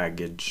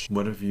baggage.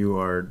 What if you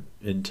are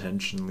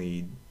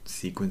intentionally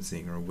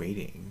sequencing or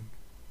waiting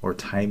or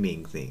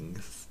timing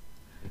things?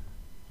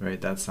 Right?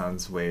 That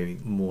sounds way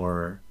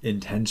more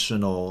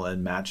intentional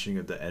and matching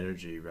of the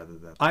energy rather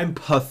than I'm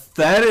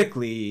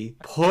pathetically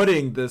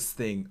putting this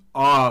thing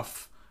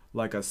off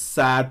like a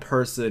sad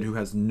person who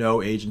has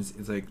no agency.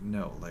 It's like,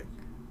 no, like,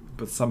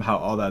 but somehow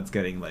all that's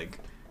getting like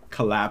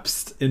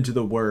collapsed into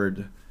the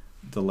word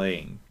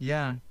delaying.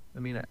 Yeah. I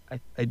mean,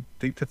 I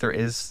think that there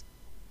is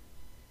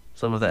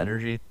some of the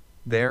energy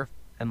there,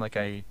 and like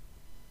I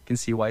can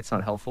see why it's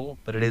not helpful,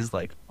 but it is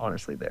like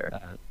honestly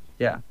there.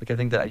 Yeah, like I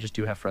think that I just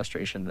do have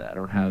frustration that I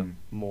don't have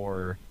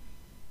more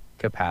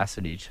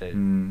capacity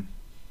to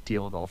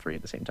deal with all three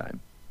at the same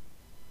time.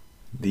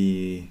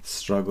 The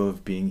struggle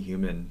of being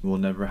human. We'll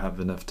never have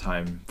enough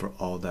time for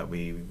all that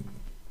we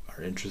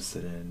are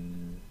interested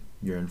in,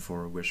 yearn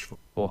for, wish for.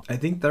 Cool. I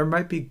think there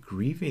might be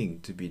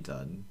grieving to be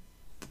done.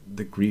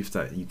 The grief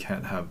that you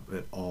can't have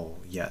it all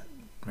yet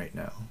right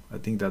now. I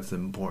think that's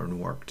important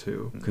work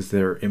too, because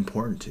they're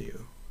important to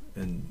you,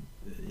 and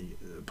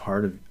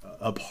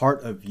a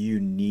part of you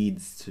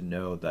needs to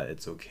know that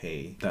it's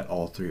okay that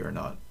all three are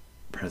not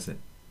present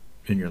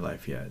in your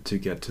life yet. To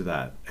get to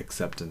that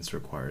acceptance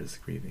requires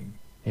grieving.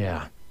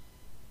 Yeah.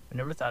 I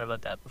never thought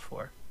about that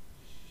before.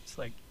 It's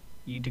like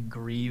you need to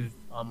grieve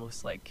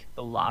almost like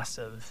the loss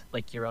of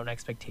like your own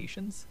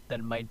expectations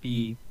that might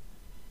be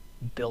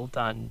built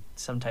on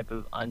some type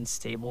of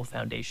unstable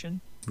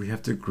foundation. We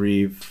have to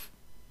grieve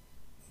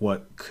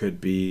what could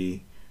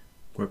be,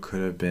 what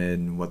could have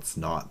been, what's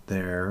not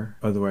there.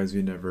 Otherwise,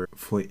 we never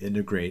fully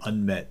integrate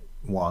unmet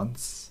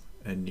wants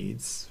and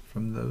needs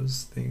from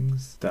those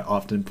things that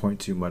often point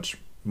to much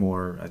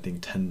more, I think,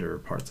 tender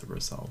parts of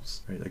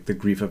ourselves, right? Like the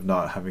grief of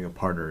not having a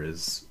partner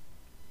is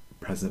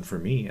present for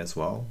me as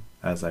well,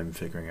 as I'm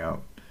figuring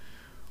out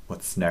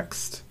what's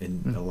next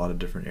in a lot of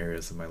different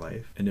areas of my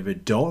life. And if I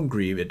don't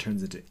grieve, it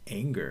turns into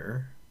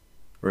anger,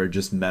 or it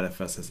just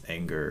manifests as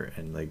anger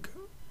and like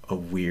a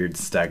weird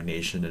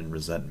stagnation and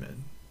resentment.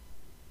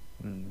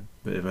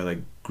 But if I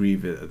like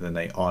grieve it, then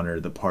I honor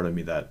the part of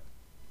me that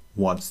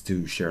wants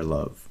to share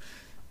love,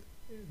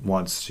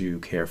 wants to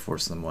care for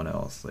someone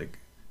else. Like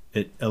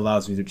it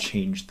allows me to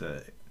change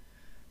the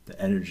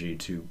energy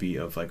to be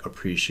of like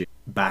appreciate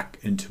back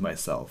into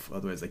myself.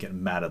 Otherwise I get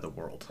mad at the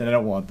world, and I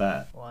don't want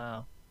that.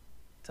 Wow.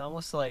 It's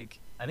almost like,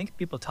 I think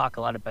people talk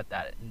a lot about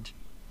that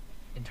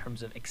in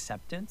terms of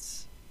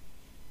acceptance,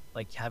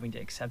 like having to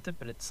accept it,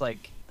 but it's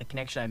like the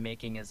connection I'm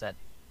making is that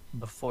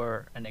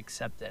before an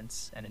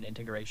acceptance and an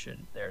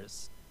integration,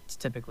 it's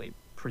typically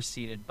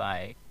preceded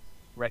by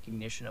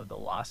recognition of the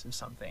loss of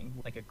something,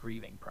 like a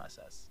grieving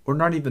process. Or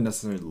not even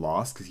necessarily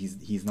lost, because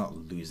he's not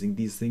losing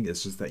these things.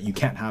 It's just that you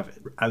can't have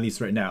it, at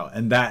least right now.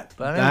 And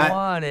I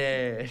want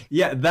it.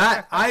 Yeah,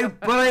 but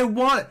I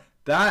want it.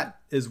 That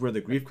is where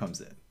the grief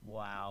comes in.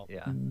 Wow.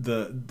 Yeah.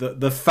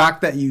 The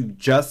fact that you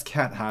just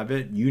can't have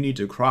it, you need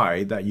to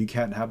cry that you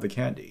can't have the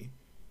candy.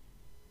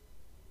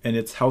 And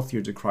it's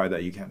healthier to cry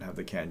that you can't have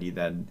the candy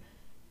than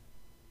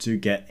to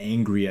get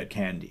angry at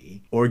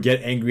candy or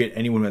get angry at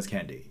anyone who has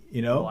candy,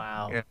 you know?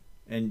 Wow. Yeah.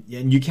 And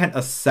you can't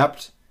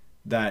accept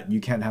that you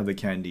can't have the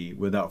candy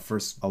without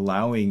first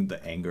allowing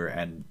the anger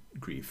and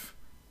grief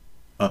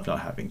of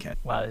not having candy.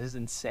 Wow, this is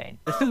insane.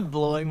 This is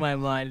blowing my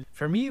mind.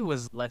 For me, it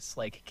was less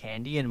like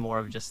candy and more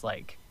of just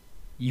like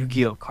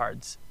Yu-Gi-Oh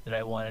cards that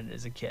I wanted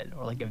as a kid,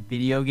 or like a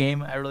video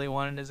game I really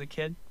wanted as a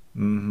kid.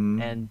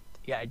 Mm-hmm. And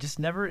yeah, I just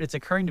never, it's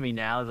occurring to me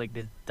now, like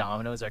the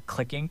dominoes are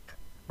clicking,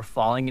 we're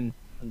falling, and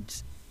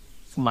just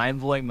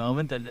mind-blowing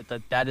moment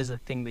that is a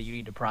thing that you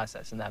need to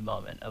process in that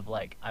moment of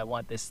like, I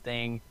want this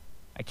thing,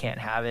 I can't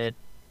have it.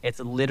 It's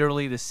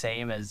literally the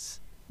same as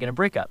getting a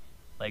breakup.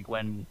 Like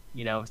when,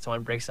 you know,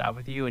 someone breaks up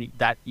with you and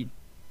you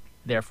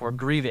therefore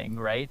grieving,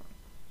 right?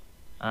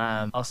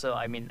 Also,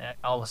 I mean,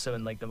 also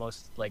in like the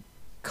most like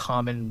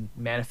common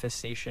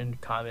manifestation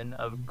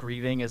of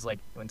grieving is like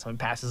when someone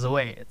passes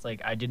away. It's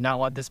like, I did not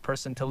want this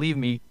person to leave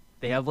me.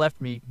 They have left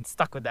me, and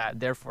stuck with that,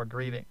 therefore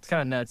grieving. It's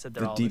kind of nuts that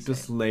they're all The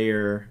deepest the same.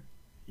 layer,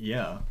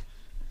 yeah.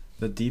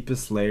 The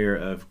deepest layer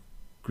of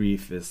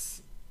grief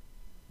is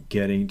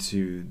getting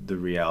to the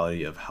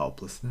reality of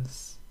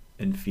helplessness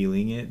and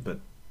feeling it, but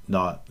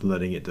not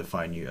letting it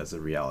define you as a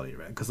reality,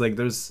 right? Because like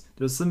there's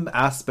some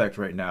aspect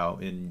right now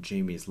in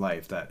Jamie's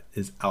life that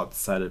is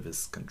outside of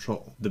his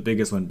control. The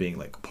biggest one being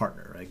like a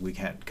partner, right? We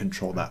can't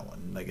control that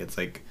one. Like it's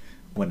like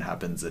when it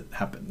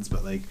happens,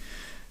 but like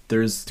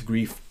there's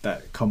grief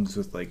that comes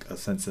with like a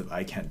sense of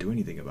I can't do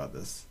anything about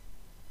this,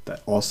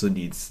 that also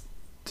needs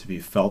to be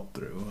felt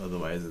through.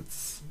 Otherwise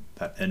it's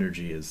that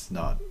energy is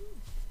not,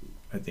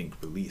 I think,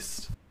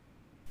 released.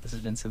 This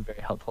has been some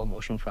very helpful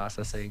emotional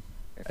processing,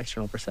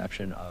 external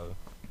perception of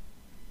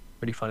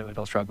pretty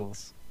fundamental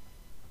struggles.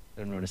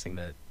 I'm noticing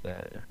that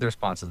the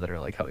responses that are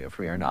like coming up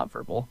for me are not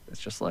verbal.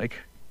 It's just like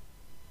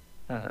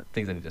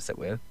things I need to sit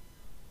with.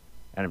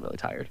 And I'm really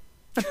tired.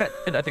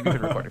 And I think we've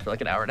been recording for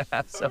like an hour and a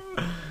half. So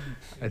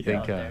I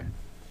think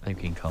we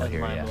can call it That's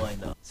here. mind-blowing,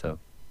 Yeah. though. So,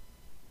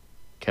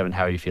 Kevin,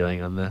 how are you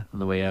feeling on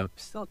the way out? I'm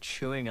still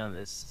chewing on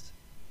this.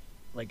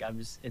 Like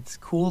it's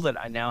cool that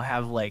I now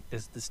have like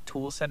this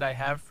tool set I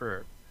have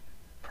for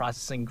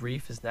processing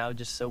grief is now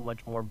just so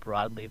much more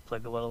broadly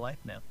applicable to life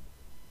now.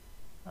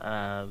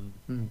 And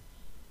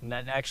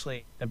that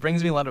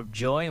brings me a lot of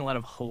joy and a lot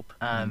of hope.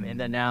 And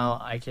then now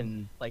I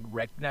can like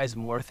recognize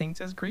more things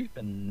as grief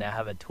and now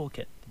have a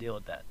toolkit to deal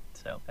with that.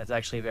 So that's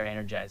actually very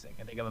energizing.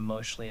 I think I'm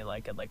emotionally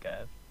like at like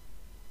a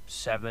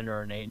 7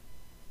 or an 8,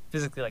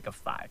 physically like a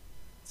 5.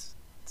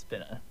 It's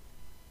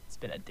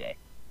been a day,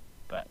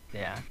 but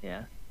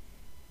yeah.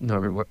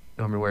 Norman,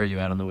 where are you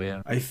at on the way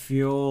out? I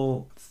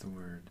feel, what's the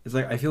word? It's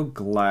like I feel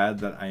glad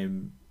that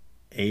I'm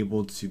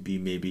able to be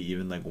maybe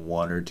even like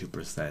 1 or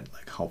 2%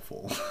 like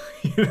helpful,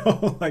 you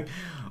know, like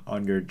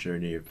on your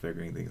journey of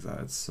figuring things out.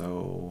 It's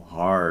so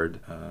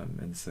hard,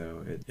 and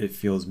so it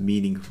feels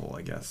meaningful,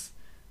 I guess,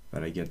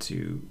 that I get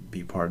to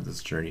be part of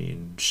this journey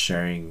and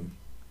sharing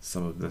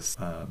some of this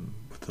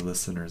with the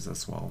listeners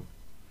as well.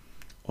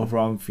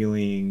 Overall, I'm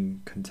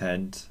feeling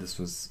content. This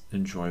was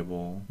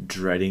enjoyable.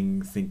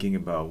 Dreading thinking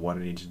about what I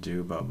need to do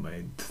about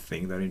my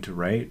thing that I need to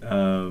write.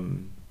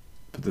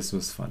 But this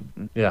was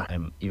fun. Yeah,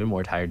 I'm even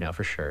more tired now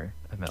for sure.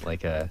 I'm at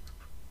like a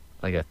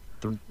 3,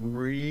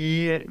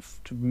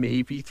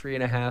 maybe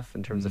 3.5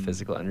 in terms of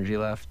physical energy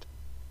left.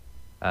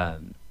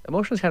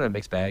 Emotionally kind of a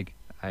mixed bag.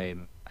 I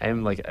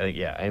am like I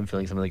am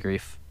feeling some of the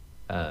grief,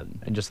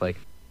 and just like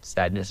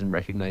sadness and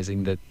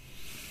recognizing that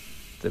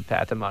the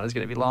path I'm on is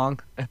going to be long.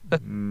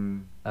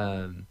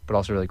 But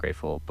also really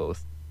grateful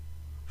both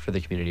for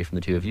the community from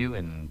the two of you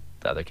and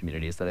the other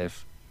communities that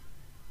I've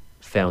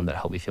found that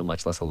help me feel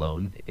much less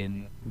alone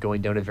in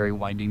going down a very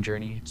winding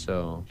journey.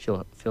 So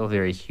feel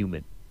very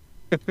human.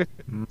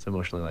 It's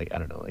emotionally like, I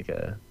don't know, like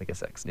a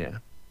sex. Yeah.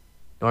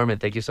 Norman,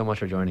 thank you so much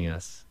for joining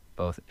us,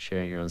 both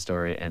sharing your own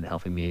story and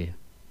helping me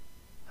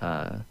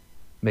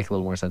make a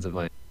little more sense of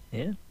mine.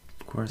 Yeah.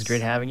 Of course. It's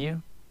great having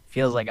you.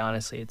 Feels like,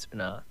 honestly, it's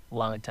been a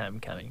long time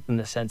coming in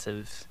the sense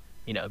of,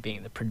 you know,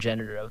 being the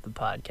progenitor of the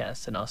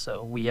podcast. And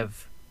also, we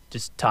have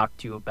just talked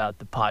to you about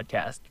the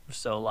podcast for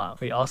so long.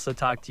 We also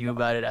talked to you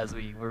about it as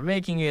we were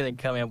making it and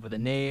coming up with a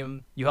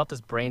name. You helped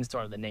us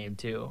brainstorm the name,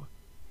 too,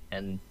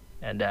 and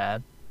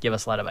give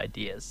us a lot of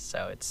ideas.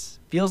 So it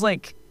feels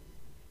like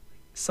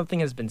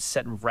something has been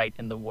set right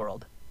in the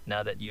world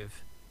now that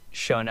you've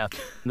shown up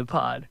in the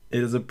pod.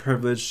 It is a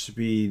privilege to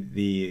be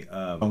the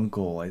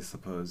uncle, I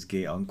suppose,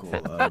 gay uncle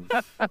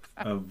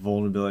of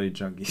vulnerability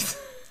junkies.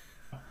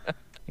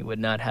 You would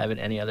not have it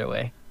any other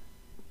way.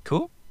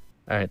 Cool?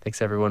 All right.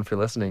 Thanks, everyone, for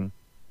listening.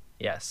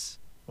 Yes.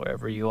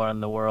 Wherever you are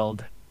in the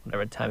world,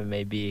 whatever time it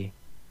may be,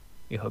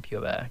 we hope you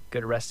have a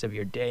good rest of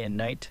your day and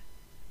night.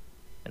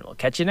 And we'll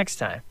catch you next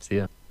time. See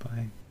ya.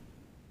 Bye.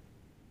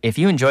 If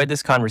you enjoyed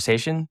this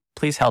conversation,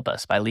 please help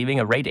us by leaving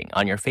a rating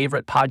on your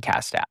favorite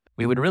podcast app.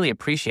 We would really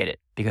appreciate it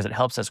because it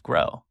helps us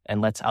grow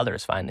and lets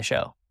others find the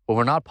show. When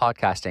we're not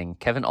podcasting,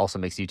 Kevin also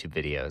makes YouTube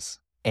videos.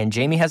 And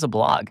Jamie has a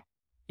blog.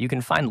 You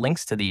can find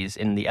links to these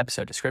in the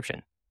episode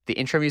description. The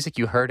intro music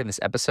you heard in this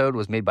episode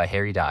was made by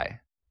Harry Dye.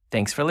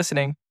 Thanks for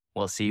listening.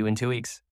 We'll see you in 2 weeks.